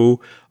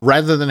 So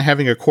rather than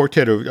having a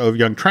quartet of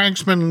young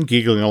tribesmen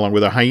giggling along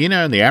with a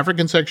hyena in the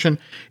African section,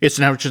 it's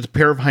now just a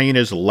pair of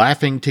hyenas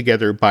laughing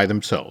together by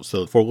themselves.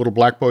 So the four little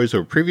black boys that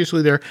were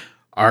previously there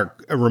are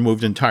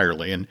removed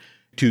entirely. And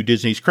to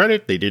Disney's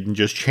credit, they didn't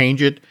just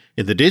change it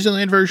in the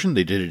Disneyland version.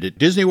 They did it at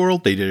Disney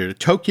World. They did it at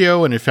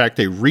Tokyo. And in fact,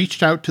 they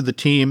reached out to the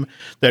team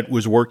that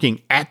was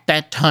working at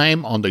that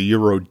time on the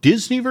Euro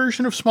Disney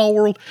version of Small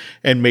World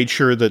and made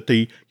sure that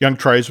the young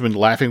tribesmen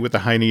laughing with the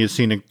hyena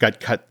scene got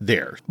cut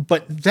there.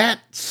 But that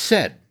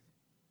said,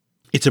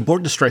 it's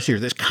important to stress here,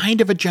 there's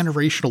kind of a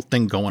generational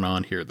thing going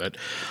on here that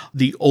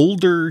the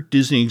older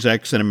Disney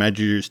execs and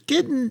Imagineers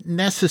didn't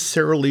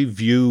necessarily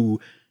view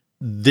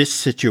this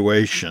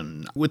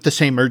situation with the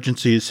same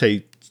urgency as,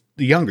 say,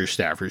 the younger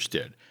staffers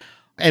did.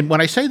 And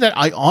when I say that,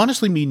 I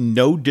honestly mean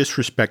no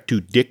disrespect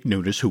to Dick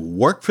Nunis, who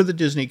worked for the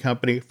Disney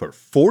company for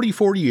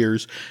 44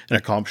 years and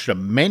accomplished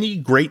many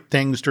great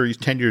things during his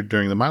tenure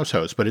during the Mouse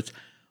House. But it's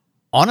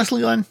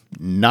honestly, Len,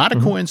 not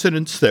a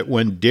coincidence that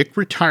when Dick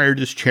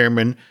retired as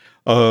chairman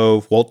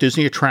of Walt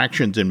Disney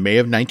Attractions in May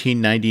of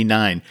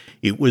 1999,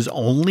 it was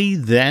only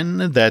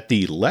then that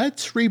the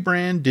Let's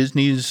Rebrand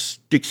Disney's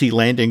Dixie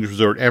Landing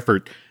Resort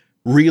effort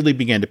really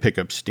began to pick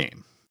up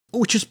steam,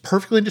 which is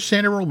perfectly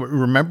understandable.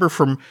 Remember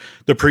from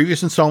the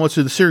previous installments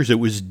of the series, it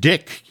was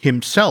Dick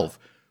himself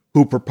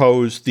who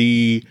proposed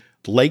the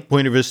Lake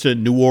Buena Vista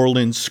New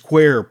Orleans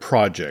Square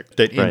project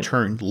that in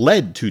turn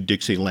led to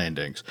Dixie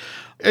Landings.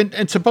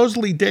 And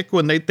supposedly Dick,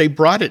 when they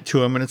brought it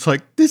to him, and it's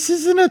like, this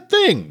isn't a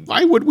thing.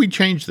 Why would we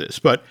change this?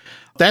 But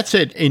that's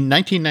it. In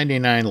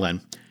 1999,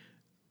 Len,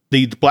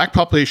 the black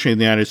population in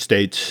the United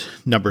States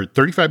numbered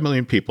 35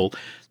 million people.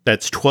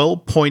 That's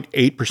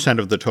 12.8%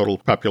 of the total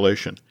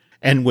population.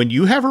 And when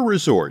you have a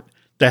resort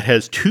that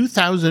has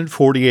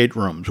 2,048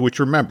 rooms, which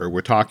remember, we're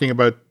talking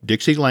about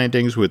Dixie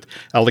Landings with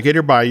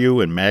Alligator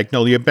Bayou and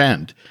Magnolia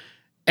Bend,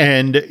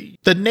 and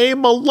the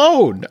name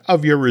alone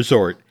of your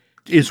resort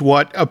is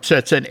what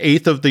upsets an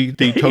eighth of the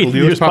total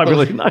U.S.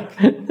 population.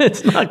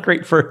 It's not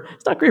great for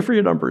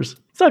your numbers.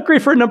 It's not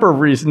great for a number of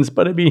reasons,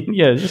 but I mean,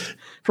 just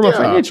from a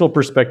financial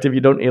perspective,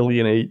 you don't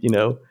alienate,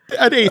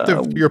 an eighth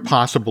of your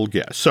possible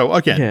guests. So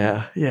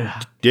again,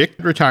 Dick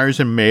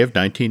retires in May of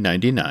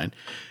 1999.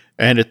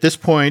 And at this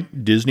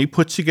point, Disney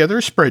puts together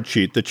a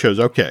spreadsheet that shows,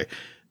 okay,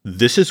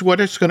 this is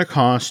what it's going to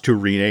cost to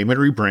rename and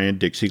rebrand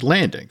Dixie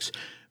Landings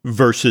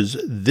versus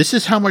this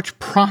is how much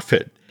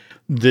profit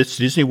this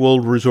Disney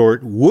World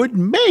resort would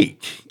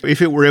make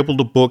if it were able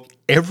to book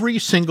every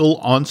single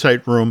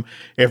on-site room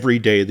every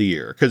day of the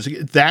year. Because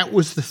that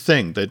was the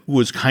thing that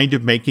was kind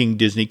of making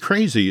Disney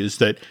crazy, is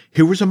that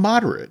here was a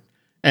moderate.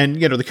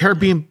 And, the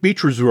Caribbean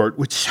Beach Resort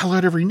would sell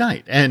out every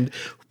night. And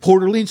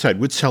Port Orleans side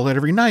would sell out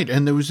every night.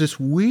 And there was this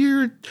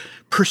weird,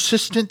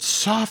 persistent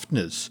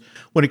softness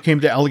when it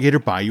came to Alligator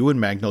Bayou and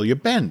Magnolia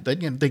Bend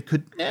that they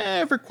could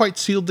never quite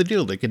seal the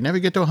deal. They could never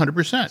get to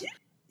 100%.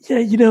 Yeah,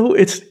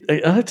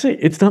 I'd say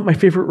it's not my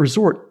favorite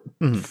resort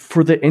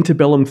for the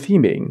antebellum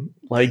theming.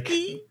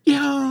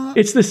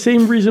 It's the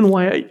same reason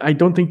why I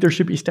don't think there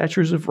should be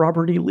statues of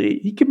Robert E. Lee.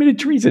 He committed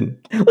treason.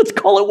 Let's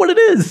call it what it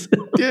is.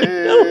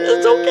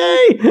 It's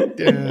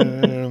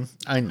okay.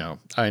 I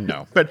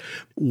know. But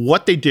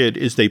what they did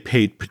is they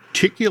paid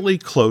particularly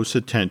close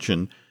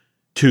attention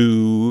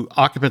to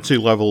occupancy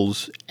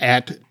levels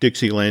at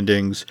Dixie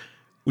Landings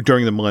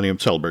during the Millennium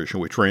Celebration,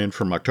 which ran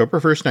from October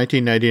 1st,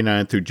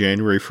 1999 through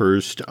January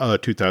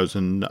 1st,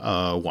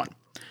 2001.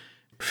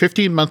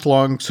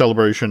 15-month-long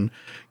celebration.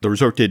 The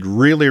resort did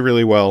really,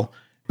 really well.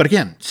 But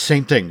again,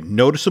 same thing.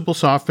 Noticeable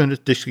softness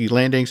at Dixie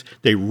Landings.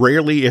 They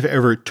rarely, if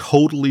ever,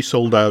 totally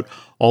sold out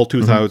all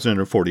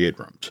 2,048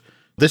 rooms.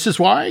 This is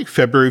why,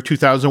 February of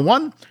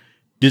 2001,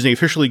 Disney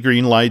officially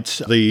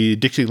greenlights the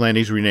Dixie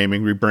Landings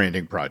renaming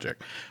rebranding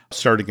project.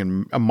 Starting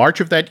in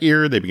March of that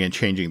year, they began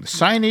changing the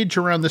signage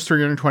around this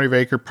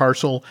 320-acre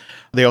parcel.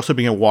 They also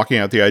began walking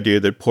out the idea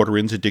that Port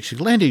Orleans and Dixie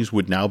Landings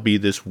would now be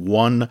this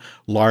one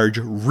large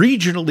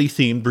regionally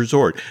themed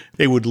resort.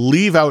 They would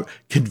leave out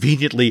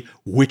conveniently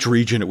which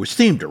region it was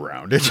themed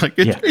around. It's like,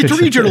 it's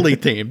regionally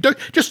themed.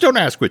 Just don't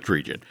ask which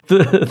region.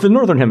 The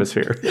Northern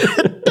Hemisphere.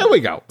 There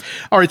we go.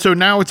 All right, so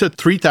now it's a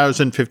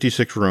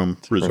 3,056-room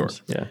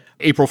resort. Yeah.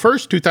 April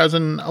 1st,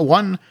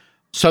 2001,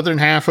 southern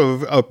half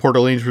of Port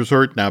Orleans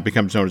Resort now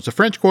becomes known as the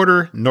French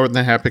Quarter.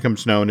 Northern half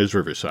becomes known as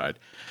Riverside.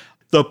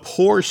 The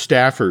poor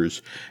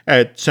staffers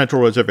at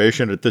Central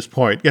Reservation at this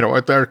point,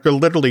 they're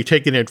literally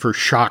taken in for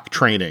shock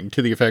training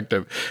to the effect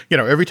of,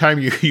 every time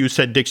you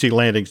said Dixie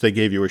Landings, they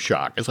gave you a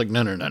shock. It's like,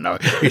 no.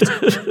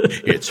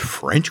 It's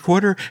French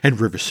Quarter and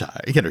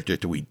Riverside.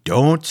 We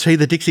don't say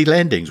the Dixie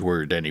Landings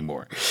word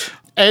anymore.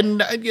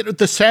 And,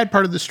 the sad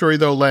part of the story,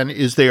 though, Len,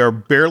 is they are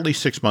barely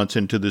 6 months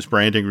into this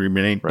branding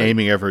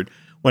renaming effort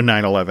when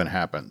 9/11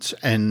 happens.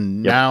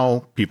 And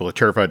now people are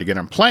terrified to get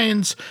on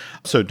planes.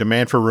 So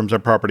demand for rooms on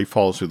property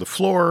falls through the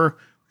floor.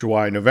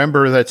 July,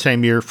 November of that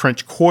same year,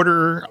 French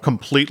Quarter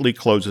completely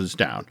closes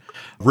down.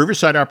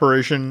 Riverside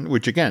operation,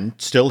 which again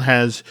still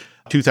has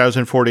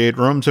 2,048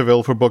 rooms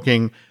available for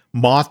booking,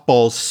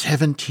 mothballs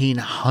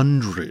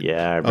 1,700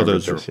 of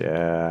those rooms.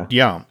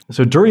 Yeah.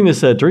 So during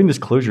this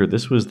closure,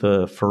 this was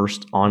the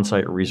first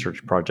on-site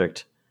research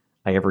project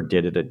I ever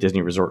did at a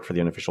Disney resort for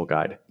the unofficial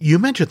guide. You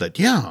mentioned that.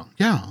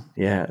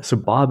 Yeah. So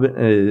Bob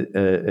and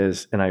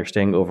I are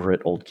staying over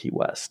at Old Key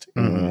West,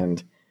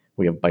 and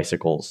we have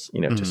bicycles,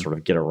 to sort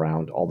of get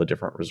around all the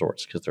different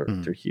resorts because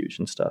they're huge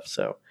and stuff.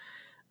 So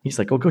he's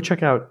like, "Oh, go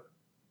check out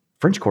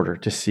French Quarter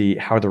to see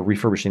how they're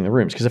refurbishing the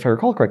rooms." Because if I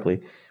recall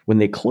correctly, when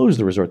they closed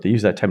the resort, they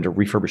used that time to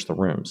refurbish the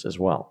rooms as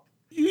well.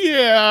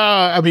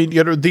 Yeah, I mean,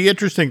 the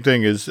interesting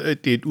thing is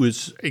it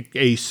was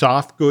a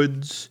soft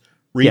goods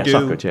redo. Yeah,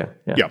 soft goods.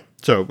 Yeah.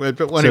 So, but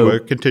anyway,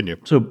 continue.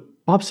 So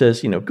Bob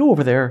says, go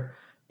over there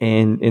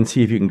and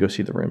see if you can go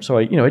see the room. So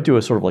I do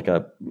a sort of like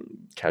a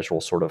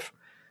casual sort of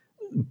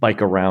bike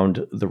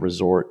around the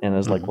resort, and I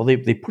was like, well,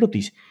 they put up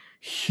these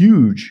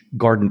huge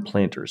garden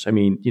planters. I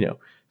mean,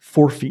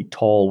 4 feet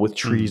tall with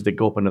trees that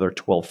go up another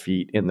 12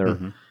 feet, and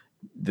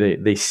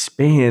they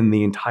span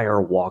the entire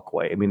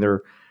walkway. I mean,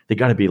 they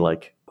got to be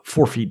like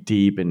 4 feet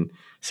deep and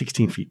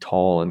 16 feet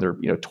tall, and they're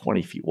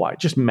 20 feet wide.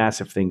 Just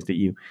massive things that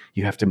you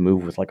have to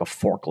move with like a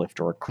forklift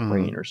or a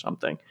crane or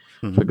something.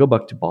 So I go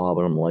back to Bob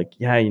and I'm like,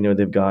 yeah,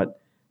 they've got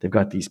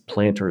these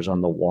planters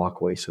on the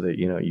walkway so that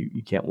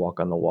you can't walk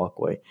on the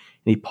walkway. And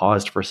he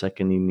paused for a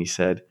second and he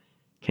said,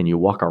 "Can you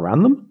walk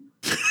around them?"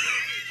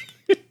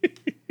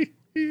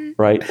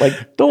 Right?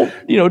 Like, don't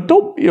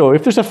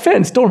if there's a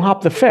fence, don't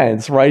hop the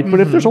fence, right? But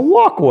if there's a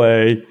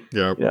walkway,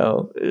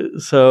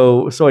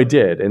 so I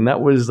did, and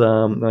that was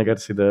I got to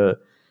see the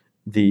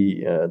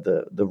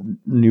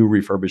new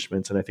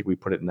refurbishments, and I think we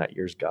put it in that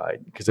year's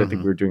guide because I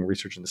think we were doing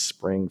research in the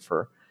spring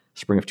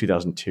of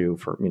 2002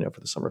 for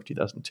the summer of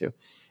 2002,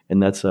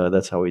 and that's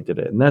how we did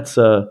it, and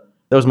that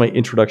was my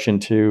introduction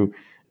to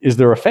is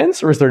there a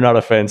fence or is there not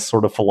a fence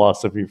sort of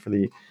philosophy for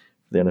the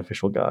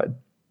unofficial guide.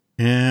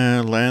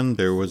 Yeah, Len,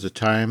 there was a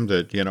time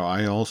that,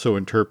 I also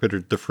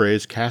interpreted the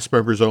phrase cast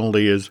members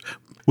only as,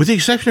 with the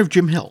exception of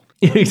Jim Hill.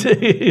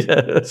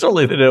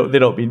 Certainly they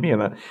don't mean me in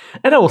that.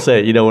 And I will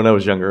say, when I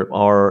was younger,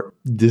 our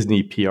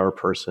Disney PR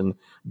person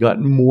got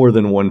more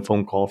than one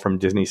phone call from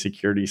Disney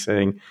security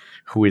saying,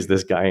 "Who is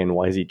this guy and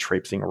why is he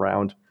traipsing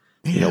around,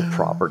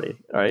 property?"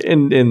 All right.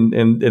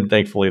 And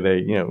thankfully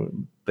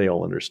they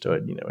all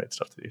understood, it's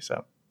stuff to do.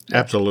 So.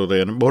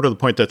 Absolutely. And more to the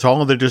point, that's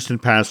all in the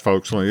distant past,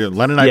 folks.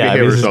 Len and I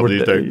behave ourselves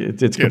these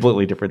days. It's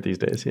completely different these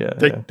days.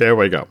 There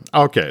we go.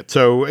 Okay.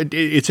 So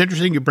it's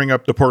interesting you bring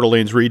up the Port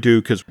Orleans redo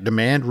because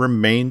demand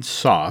remained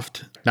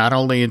soft, not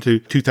only into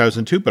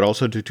 2002, but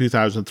also to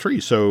 2003.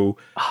 So.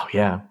 Oh,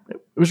 yeah.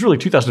 It was really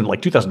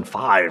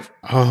 2005.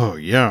 Oh,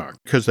 yeah.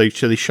 Because they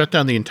shut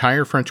down the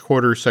entire French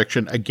Quarter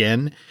section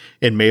again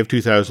in May of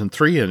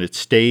 2003, and it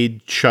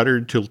stayed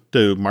shuttered till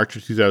March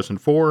of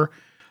 2004.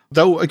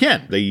 Though,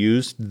 again, they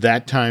used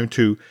that time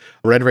to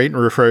renovate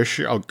and refresh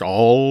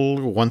all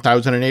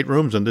 1,008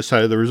 rooms on this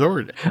side of the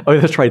resort. Oh,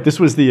 that's right. This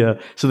was the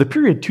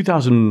period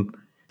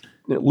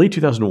late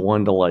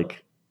 2001 to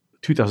like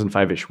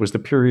 2005-ish was the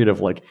period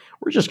of like,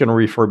 we're just going to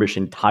refurbish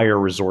entire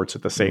resorts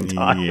at the same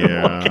time.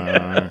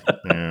 Yeah.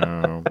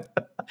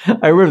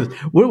 I remember,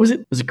 what was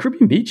it? Was it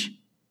Caribbean Beach?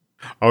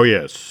 Oh,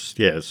 yes.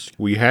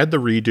 We had the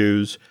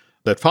redos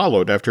that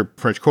followed after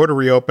French Quarter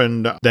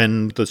reopened.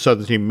 Then the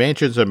Southern Team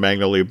Mansions at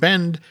Magnolia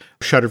Bend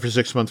shuttered for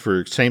 6 months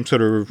for same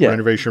sort of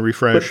renovation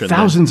refresh. But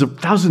thousands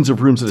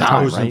of rooms at a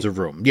time, right? Thousands of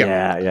rooms.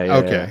 Yeah.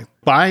 Okay. Yeah.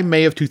 By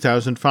May of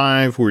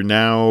 2005, we're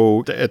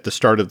now at the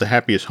start of the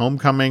happiest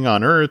homecoming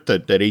on Earth,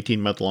 that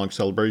 18-month-long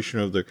celebration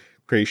of the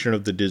creation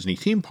of the Disney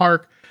theme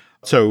park.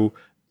 So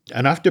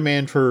enough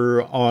demand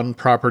for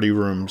on-property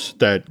rooms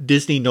that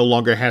Disney no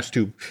longer has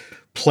to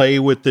play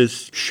with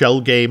this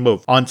shell game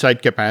of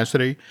on-site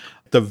capacity.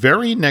 The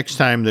very next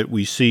time that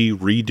we see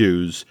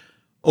redos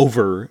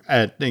over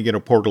at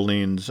Port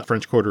Orleans,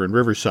 French Quarter, and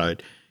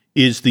Riverside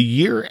is the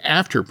year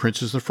after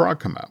Princess and the Frog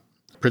come out.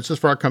 Princess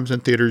Frog comes in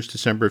theaters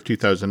December of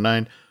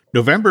 2009.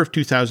 November of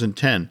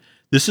 2010,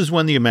 this is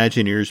when the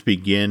Imagineers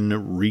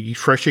begin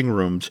refreshing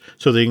rooms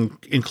so they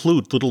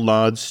include little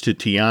nods to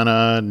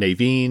Tiana,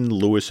 Naveen,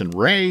 Louis, and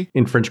Ray.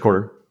 In French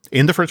Quarter.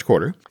 In the French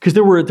Quarter. Because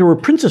there were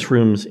princess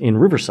rooms in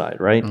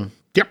Riverside, right?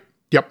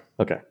 Yep.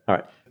 Okay, all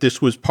right. This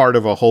was part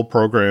of a whole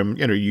program.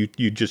 You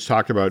just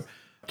talked about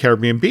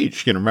Caribbean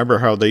Beach. Remember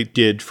how they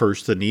did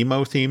first the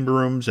Nemo-themed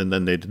rooms, and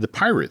then they did the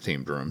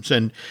pirate-themed rooms.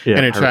 And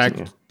in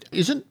fact,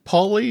 isn't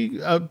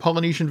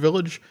Polynesian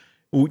Village,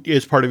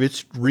 is part of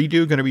its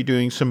redo, going to be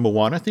doing some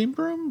Moana-themed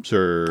rooms?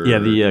 Or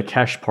the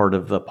cash part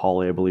of the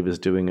Poly, I believe, is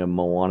doing a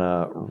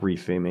Moana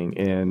retheming.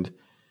 And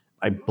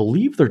I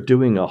believe they're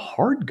doing a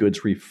hard goods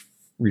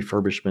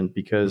refurbishment,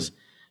 because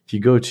if you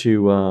go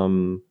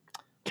to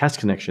Cast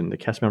Connection, the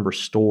cast member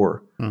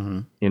store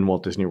in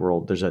Walt Disney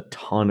World, there's a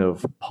ton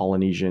of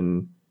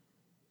Polynesian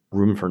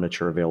room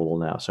furniture available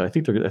now. So I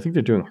think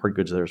they're doing hard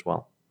goods there as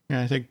well.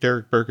 Yeah, I think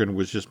Derek Bergen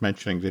was just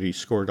mentioning that he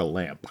scored a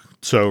lamp.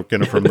 So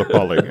from the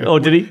Poly. Oh,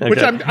 did he? Okay.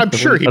 Which I'm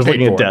sure he paid for. I was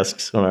looking at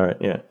desks. All right,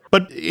 yeah.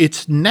 But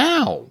it's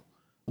now,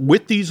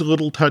 with these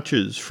little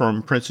touches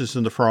from Princess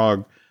and the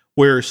Frog,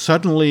 where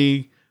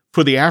suddenly,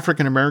 for the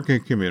African American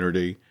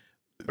community,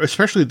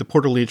 especially the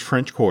Port Orleans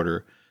French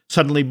Quarter,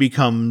 suddenly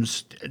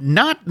becomes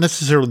not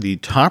necessarily the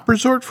top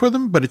resort for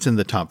them, but it's in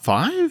the top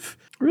 5.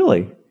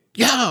 Really?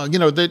 Yeah,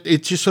 that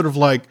it's just sort of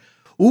like,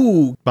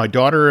 ooh, my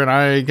daughter and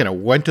I,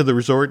 went to the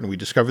resort and we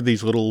discovered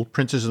these little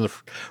Princess and the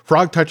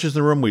Frog touches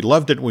in the room. We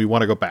loved it and we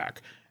want to go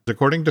back.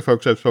 According to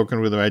folks I've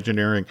spoken with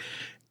Imagineering,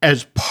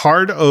 as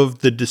part of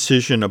the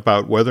decision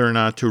about whether or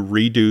not to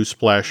redo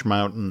Splash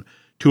Mountain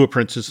to a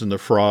Princess and the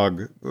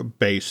Frog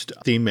based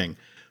theming,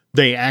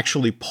 they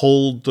actually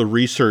pulled the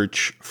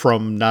research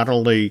from not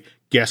only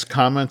guest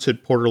comments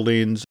at Port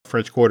Orleans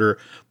French Quarter,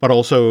 but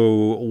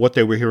also what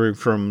they were hearing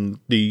from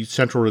the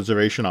Central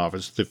Reservation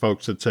Office, the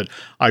folks that said,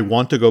 I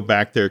want to go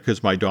back there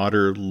because my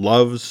daughter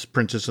loves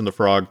Princess and the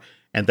Frog,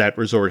 and that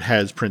resort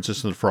has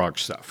Princess and the Frog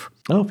stuff.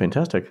 Oh,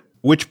 fantastic.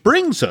 Which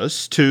brings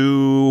us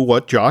to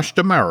what Josh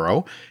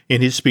D'Amaro,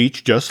 in his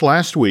speech just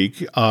last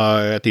week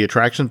at the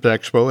Attractions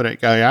Expo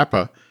at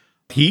IAAPA,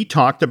 he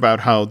talked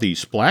about how the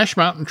Splash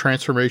Mountain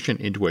transformation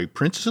into a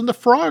Princess and the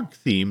Frog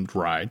themed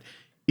ride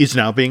is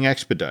now being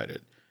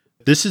expedited.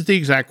 This is the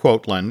exact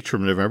quote line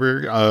from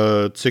November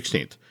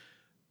 16th.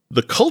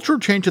 The cultural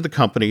change of the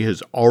company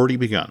has already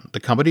begun.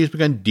 The company has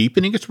begun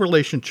deepening its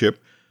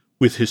relationship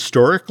with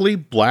historically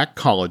black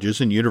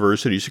colleges and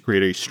universities to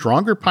create a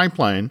stronger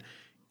pipeline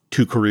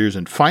to careers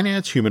in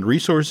finance, human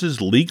resources,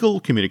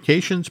 legal,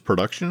 communications,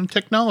 production, and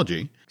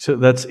technology. So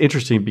that's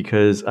interesting,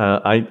 because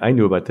I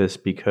knew about this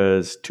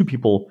because 2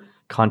 people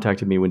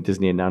contacted me when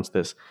Disney announced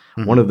this.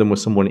 Mm-hmm. One of them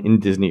was someone in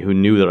Disney who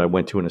knew that I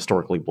went to an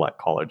historically black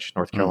college,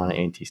 North Carolina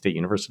A&T State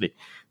University.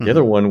 The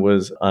other one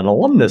was an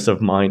alumnus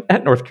of mine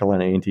at North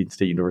Carolina A&T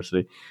State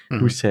University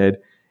who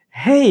said,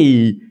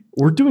 hey,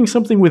 we're doing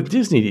something with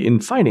Disney in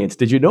finance.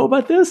 Did you know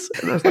about this?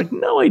 And I was like,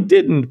 no, I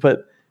didn't.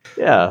 But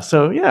yeah,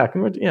 so yeah.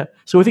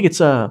 So I think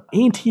it's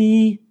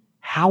A&T,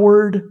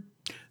 Howard.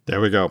 There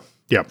we go.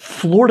 Yeah.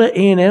 Florida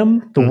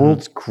A&M, the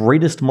world's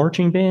greatest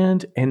marching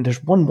band, and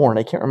there's one more, and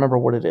I can't remember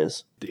what it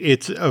is.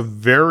 It's a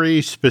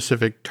very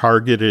specific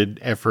targeted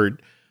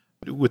effort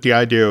with the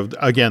idea of,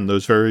 again,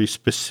 those very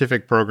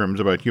specific programs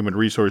about human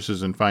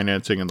resources and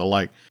financing and the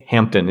like.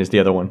 Hampton is the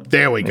other one.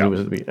 There we go.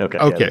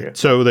 Okay. Yeah,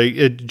 so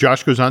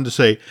Josh goes on to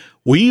say,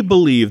 we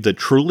believe that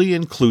truly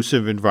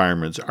inclusive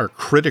environments are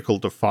critical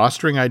to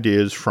fostering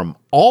ideas from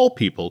all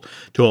people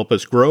to help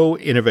us grow,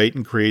 innovate,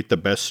 and create the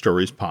best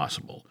stories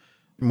possible.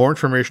 More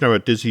information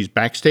about Disney's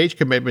backstage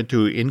commitment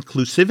to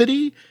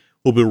inclusivity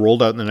will be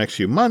rolled out in the next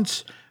few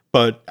months,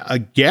 but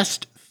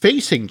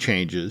guest-facing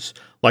changes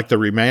like the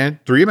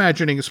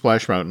reimagining of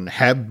Splash Mountain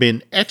have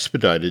been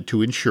expedited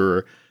to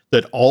ensure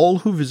that all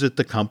who visit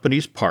the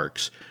company's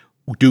parks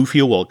do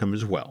feel welcome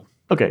as well.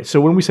 Okay, so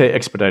when we say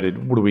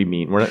expedited, what do we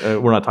mean?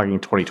 We're not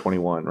talking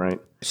 2021, right?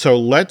 So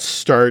let's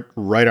start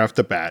right off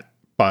the bat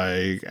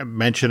by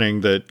mentioning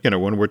that,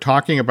 when we're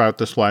talking about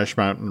the Splash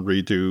Mountain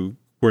redo,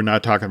 we're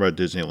not talking about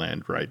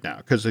Disneyland right now,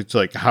 because it's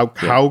like, how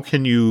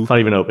can you... It's not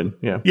even open,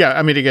 yeah. Yeah,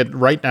 I mean, again,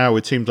 right now,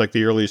 it seems like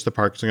the earliest the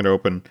park is going to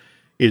open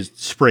is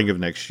spring of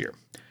next year.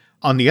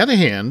 On the other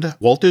hand,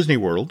 Walt Disney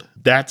World,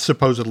 that's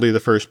supposedly the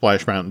first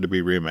Splash Mountain to be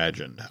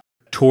reimagined.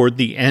 Toward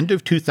the end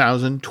of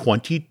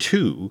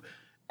 2022,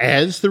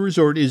 as the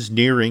resort is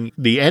nearing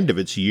the end of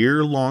its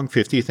year-long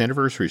 50th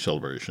anniversary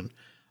celebration,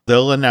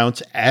 they'll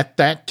announce at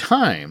that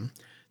time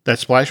that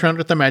Splash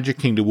Mountain at the Magic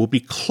Kingdom will be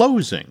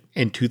closing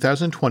in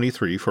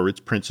 2023 for its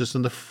Princess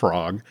and the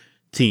Frog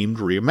themed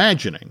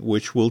reimagining,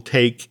 which will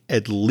take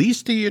at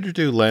least a year to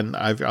do, Len.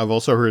 I've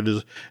also heard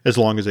as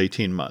long as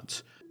 18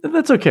 months.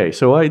 That's okay.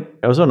 So I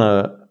was on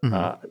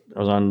I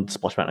was on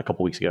Splash Mountain a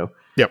couple weeks ago.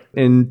 Yep.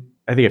 And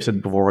I think I've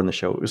said before on the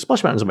show,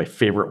 Splash Mountain is my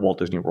favorite Walt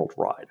Disney World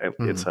ride.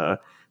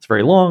 It's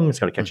very long. It's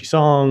got a catchy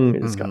song.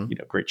 It's got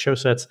great show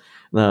sets.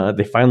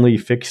 They finally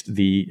fixed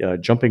the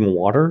jumping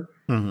water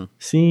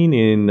scene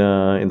in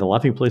the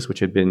Laughing Place, which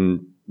had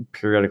been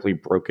periodically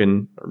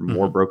broken or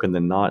more broken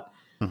than not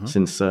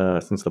since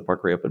the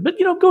park reopened. But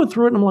going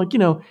through it, and I'm like,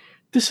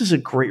 this is a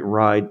great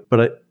ride.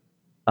 But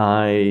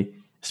I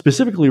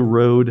specifically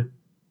rode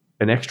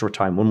an extra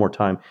time, one more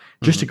time,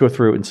 just to go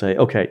through and say,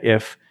 okay,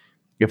 if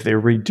they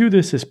redo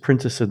this as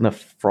Princess and the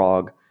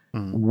Frog,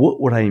 what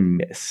would I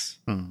miss?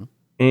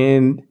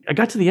 And I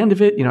got to the end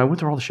of it. I went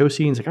through all the show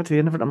scenes. I got to the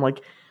end of it. I'm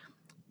like,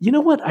 you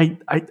know what?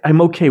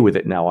 I'm okay with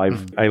it now.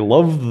 I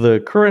love the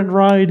current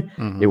ride.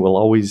 It will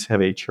always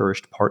have a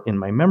cherished part in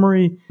my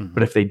memory.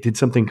 But if they did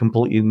something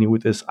completely new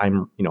with this,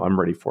 I'm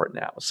ready for it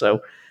now.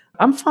 So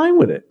I'm fine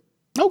with it.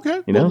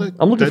 Okay.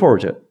 I'm looking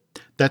forward to it.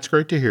 That's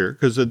great to hear,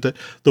 because the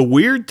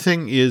weird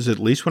thing is, at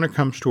least when it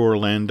comes to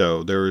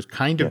Orlando, there is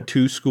kind of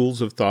two schools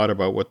of thought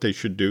about what they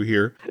should do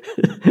here.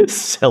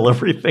 Sell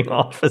everything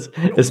off as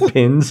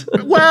pins.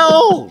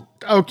 Well,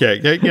 okay.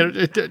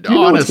 Honestly,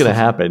 what's going to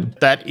happen.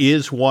 That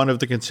is one of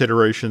the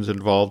considerations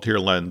involved here,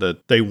 Len,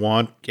 that they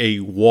want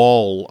a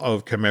wall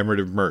of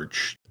commemorative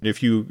merch.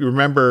 If you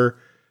remember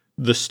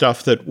the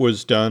stuff that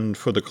was done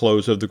for the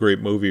close of the Great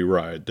Movie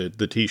Ride,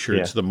 the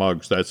T-shirts, the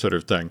mugs, that sort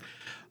of thing,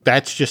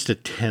 that's just a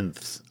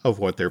tenth of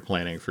what they're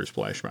planning for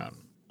Splash Mountain.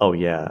 Oh,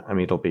 yeah. I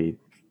mean, it'll be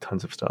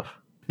tons of stuff.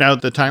 Now,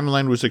 the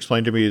timeline was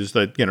explained to me is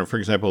that, for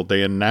example,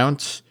 they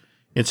announce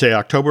in, say,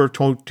 October of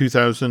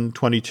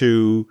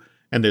 2022,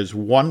 and there's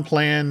one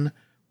plan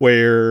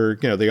where,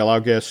 they allow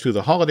guests through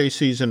the holiday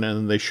season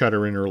and they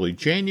shutter in early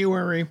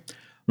January.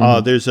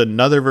 There's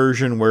another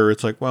version where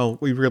it's like, well,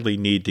 we really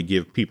need to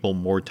give people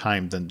more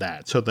time than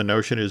that. So the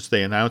notion is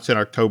they announce in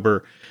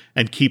October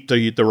and keep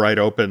the ride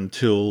open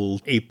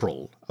till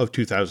April of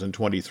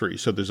 2023.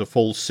 So there's a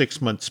full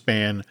 6-month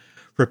span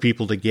for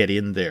people to get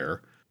in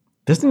there.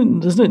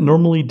 Doesn't it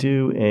normally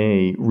do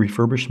a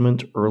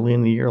refurbishment early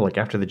in the year, like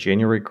after the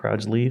January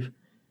crowds leave?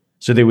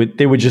 So they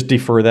would just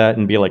defer that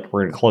and be like,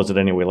 we're going to close it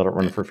anyway, let it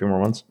run for a few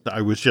more months?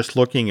 I was just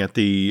looking at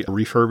the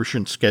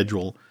refurbishment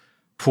schedule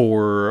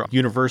for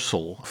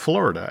Universal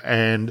Florida,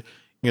 and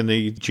in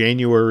the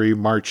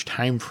January-March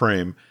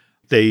timeframe,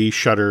 they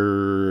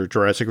shutter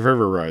Jurassic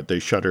River Ride. They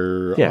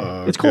shutter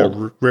it's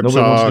cold. Nobody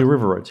wants to do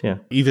river rides. Yeah,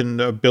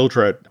 even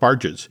Biltrat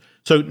barges.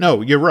 So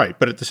no, you're right.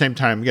 But at the same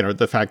time,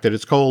 the fact that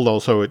it's cold,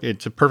 also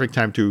it's a perfect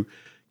time to,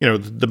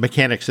 the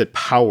mechanics that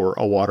power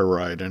a water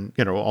ride, and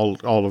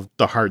all of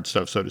the hard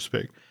stuff, so to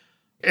speak.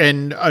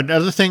 And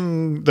another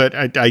thing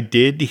that I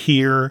did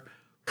hear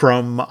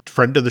from a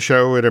friend of the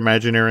show at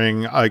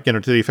Imagineering,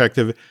 to the effect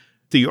of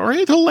the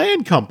Oriental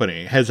Land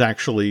Company has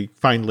actually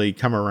finally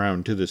come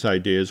around to this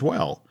idea as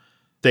well.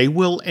 They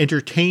will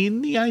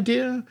entertain the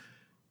idea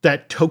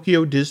that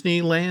Tokyo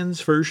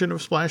Disneyland's version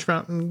of Splash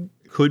Mountain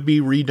could be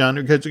redone.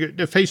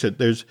 Because, face it,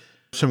 there's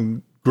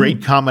some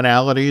great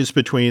commonalities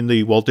between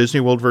the Walt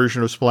Disney World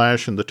version of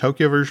Splash and the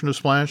Tokyo version of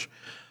Splash.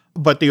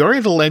 But the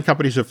Oriental Land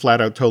Companies have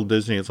flat out told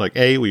Disney, it's like,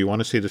 A, we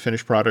want to see the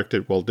finished product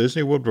at Walt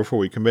Disney World before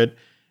we commit.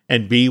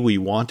 And B, we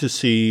want to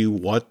see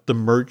what the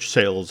merch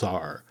sales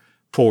are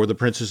for the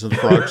Princess and the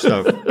Frog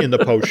stuff in the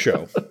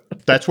post-show.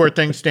 That's where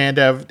things stand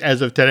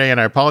as of today. And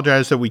I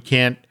apologize that we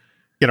can't,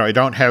 I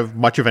don't have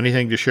much of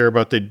anything to share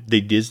about the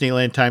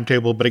Disneyland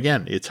timetable. But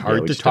again, it's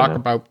hard to talk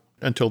about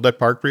until that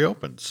park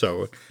reopens.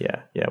 So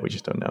yeah, we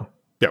just don't know.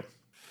 Yeah.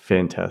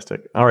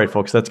 Fantastic. All right,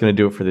 folks, that's going to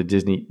do it for the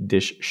Disney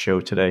Dish show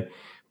today.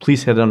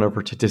 Please head on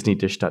over to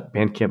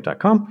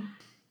disneydish.bandcamp.com,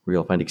 where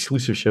you'll find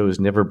exclusive shows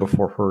never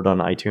before heard on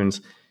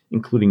iTunes,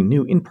 including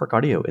new in-park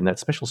audio in that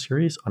special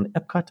series on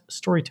Epcot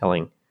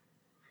storytelling.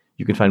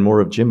 You can find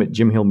more of Jim at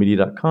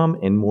jimhillmedia.com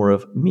and more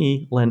of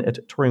me, Len,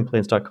 at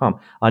touringplans.com.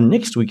 On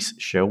next week's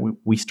show,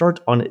 we start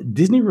on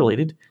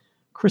Disney-related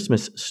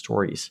Christmas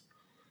stories.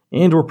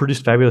 And we're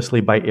produced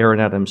fabulously by Aaron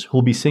Adams,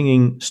 who'll be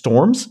singing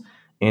Storms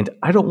and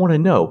I Don't Want to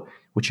Know,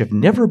 which have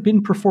never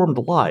been performed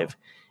live.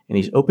 And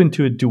he's open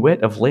to a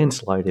duet of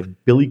Landslide if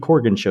Billy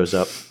Corgan shows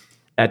up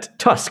at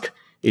Tusk,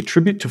 a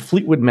tribute to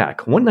Fleetwood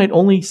Mac. One night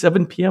only,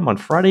 7 p.m. on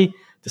Friday,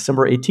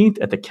 December 18th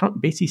at the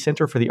Count Basie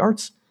Center for the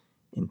Arts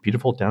in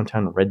beautiful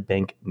downtown Red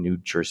Bank, New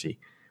Jersey.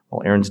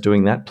 While Aaron's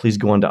doing that, please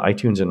go on to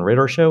iTunes and rate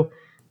our show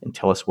and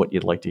tell us what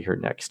you'd like to hear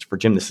next. For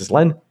Jim, this is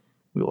Len.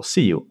 We will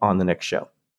see you on the next show.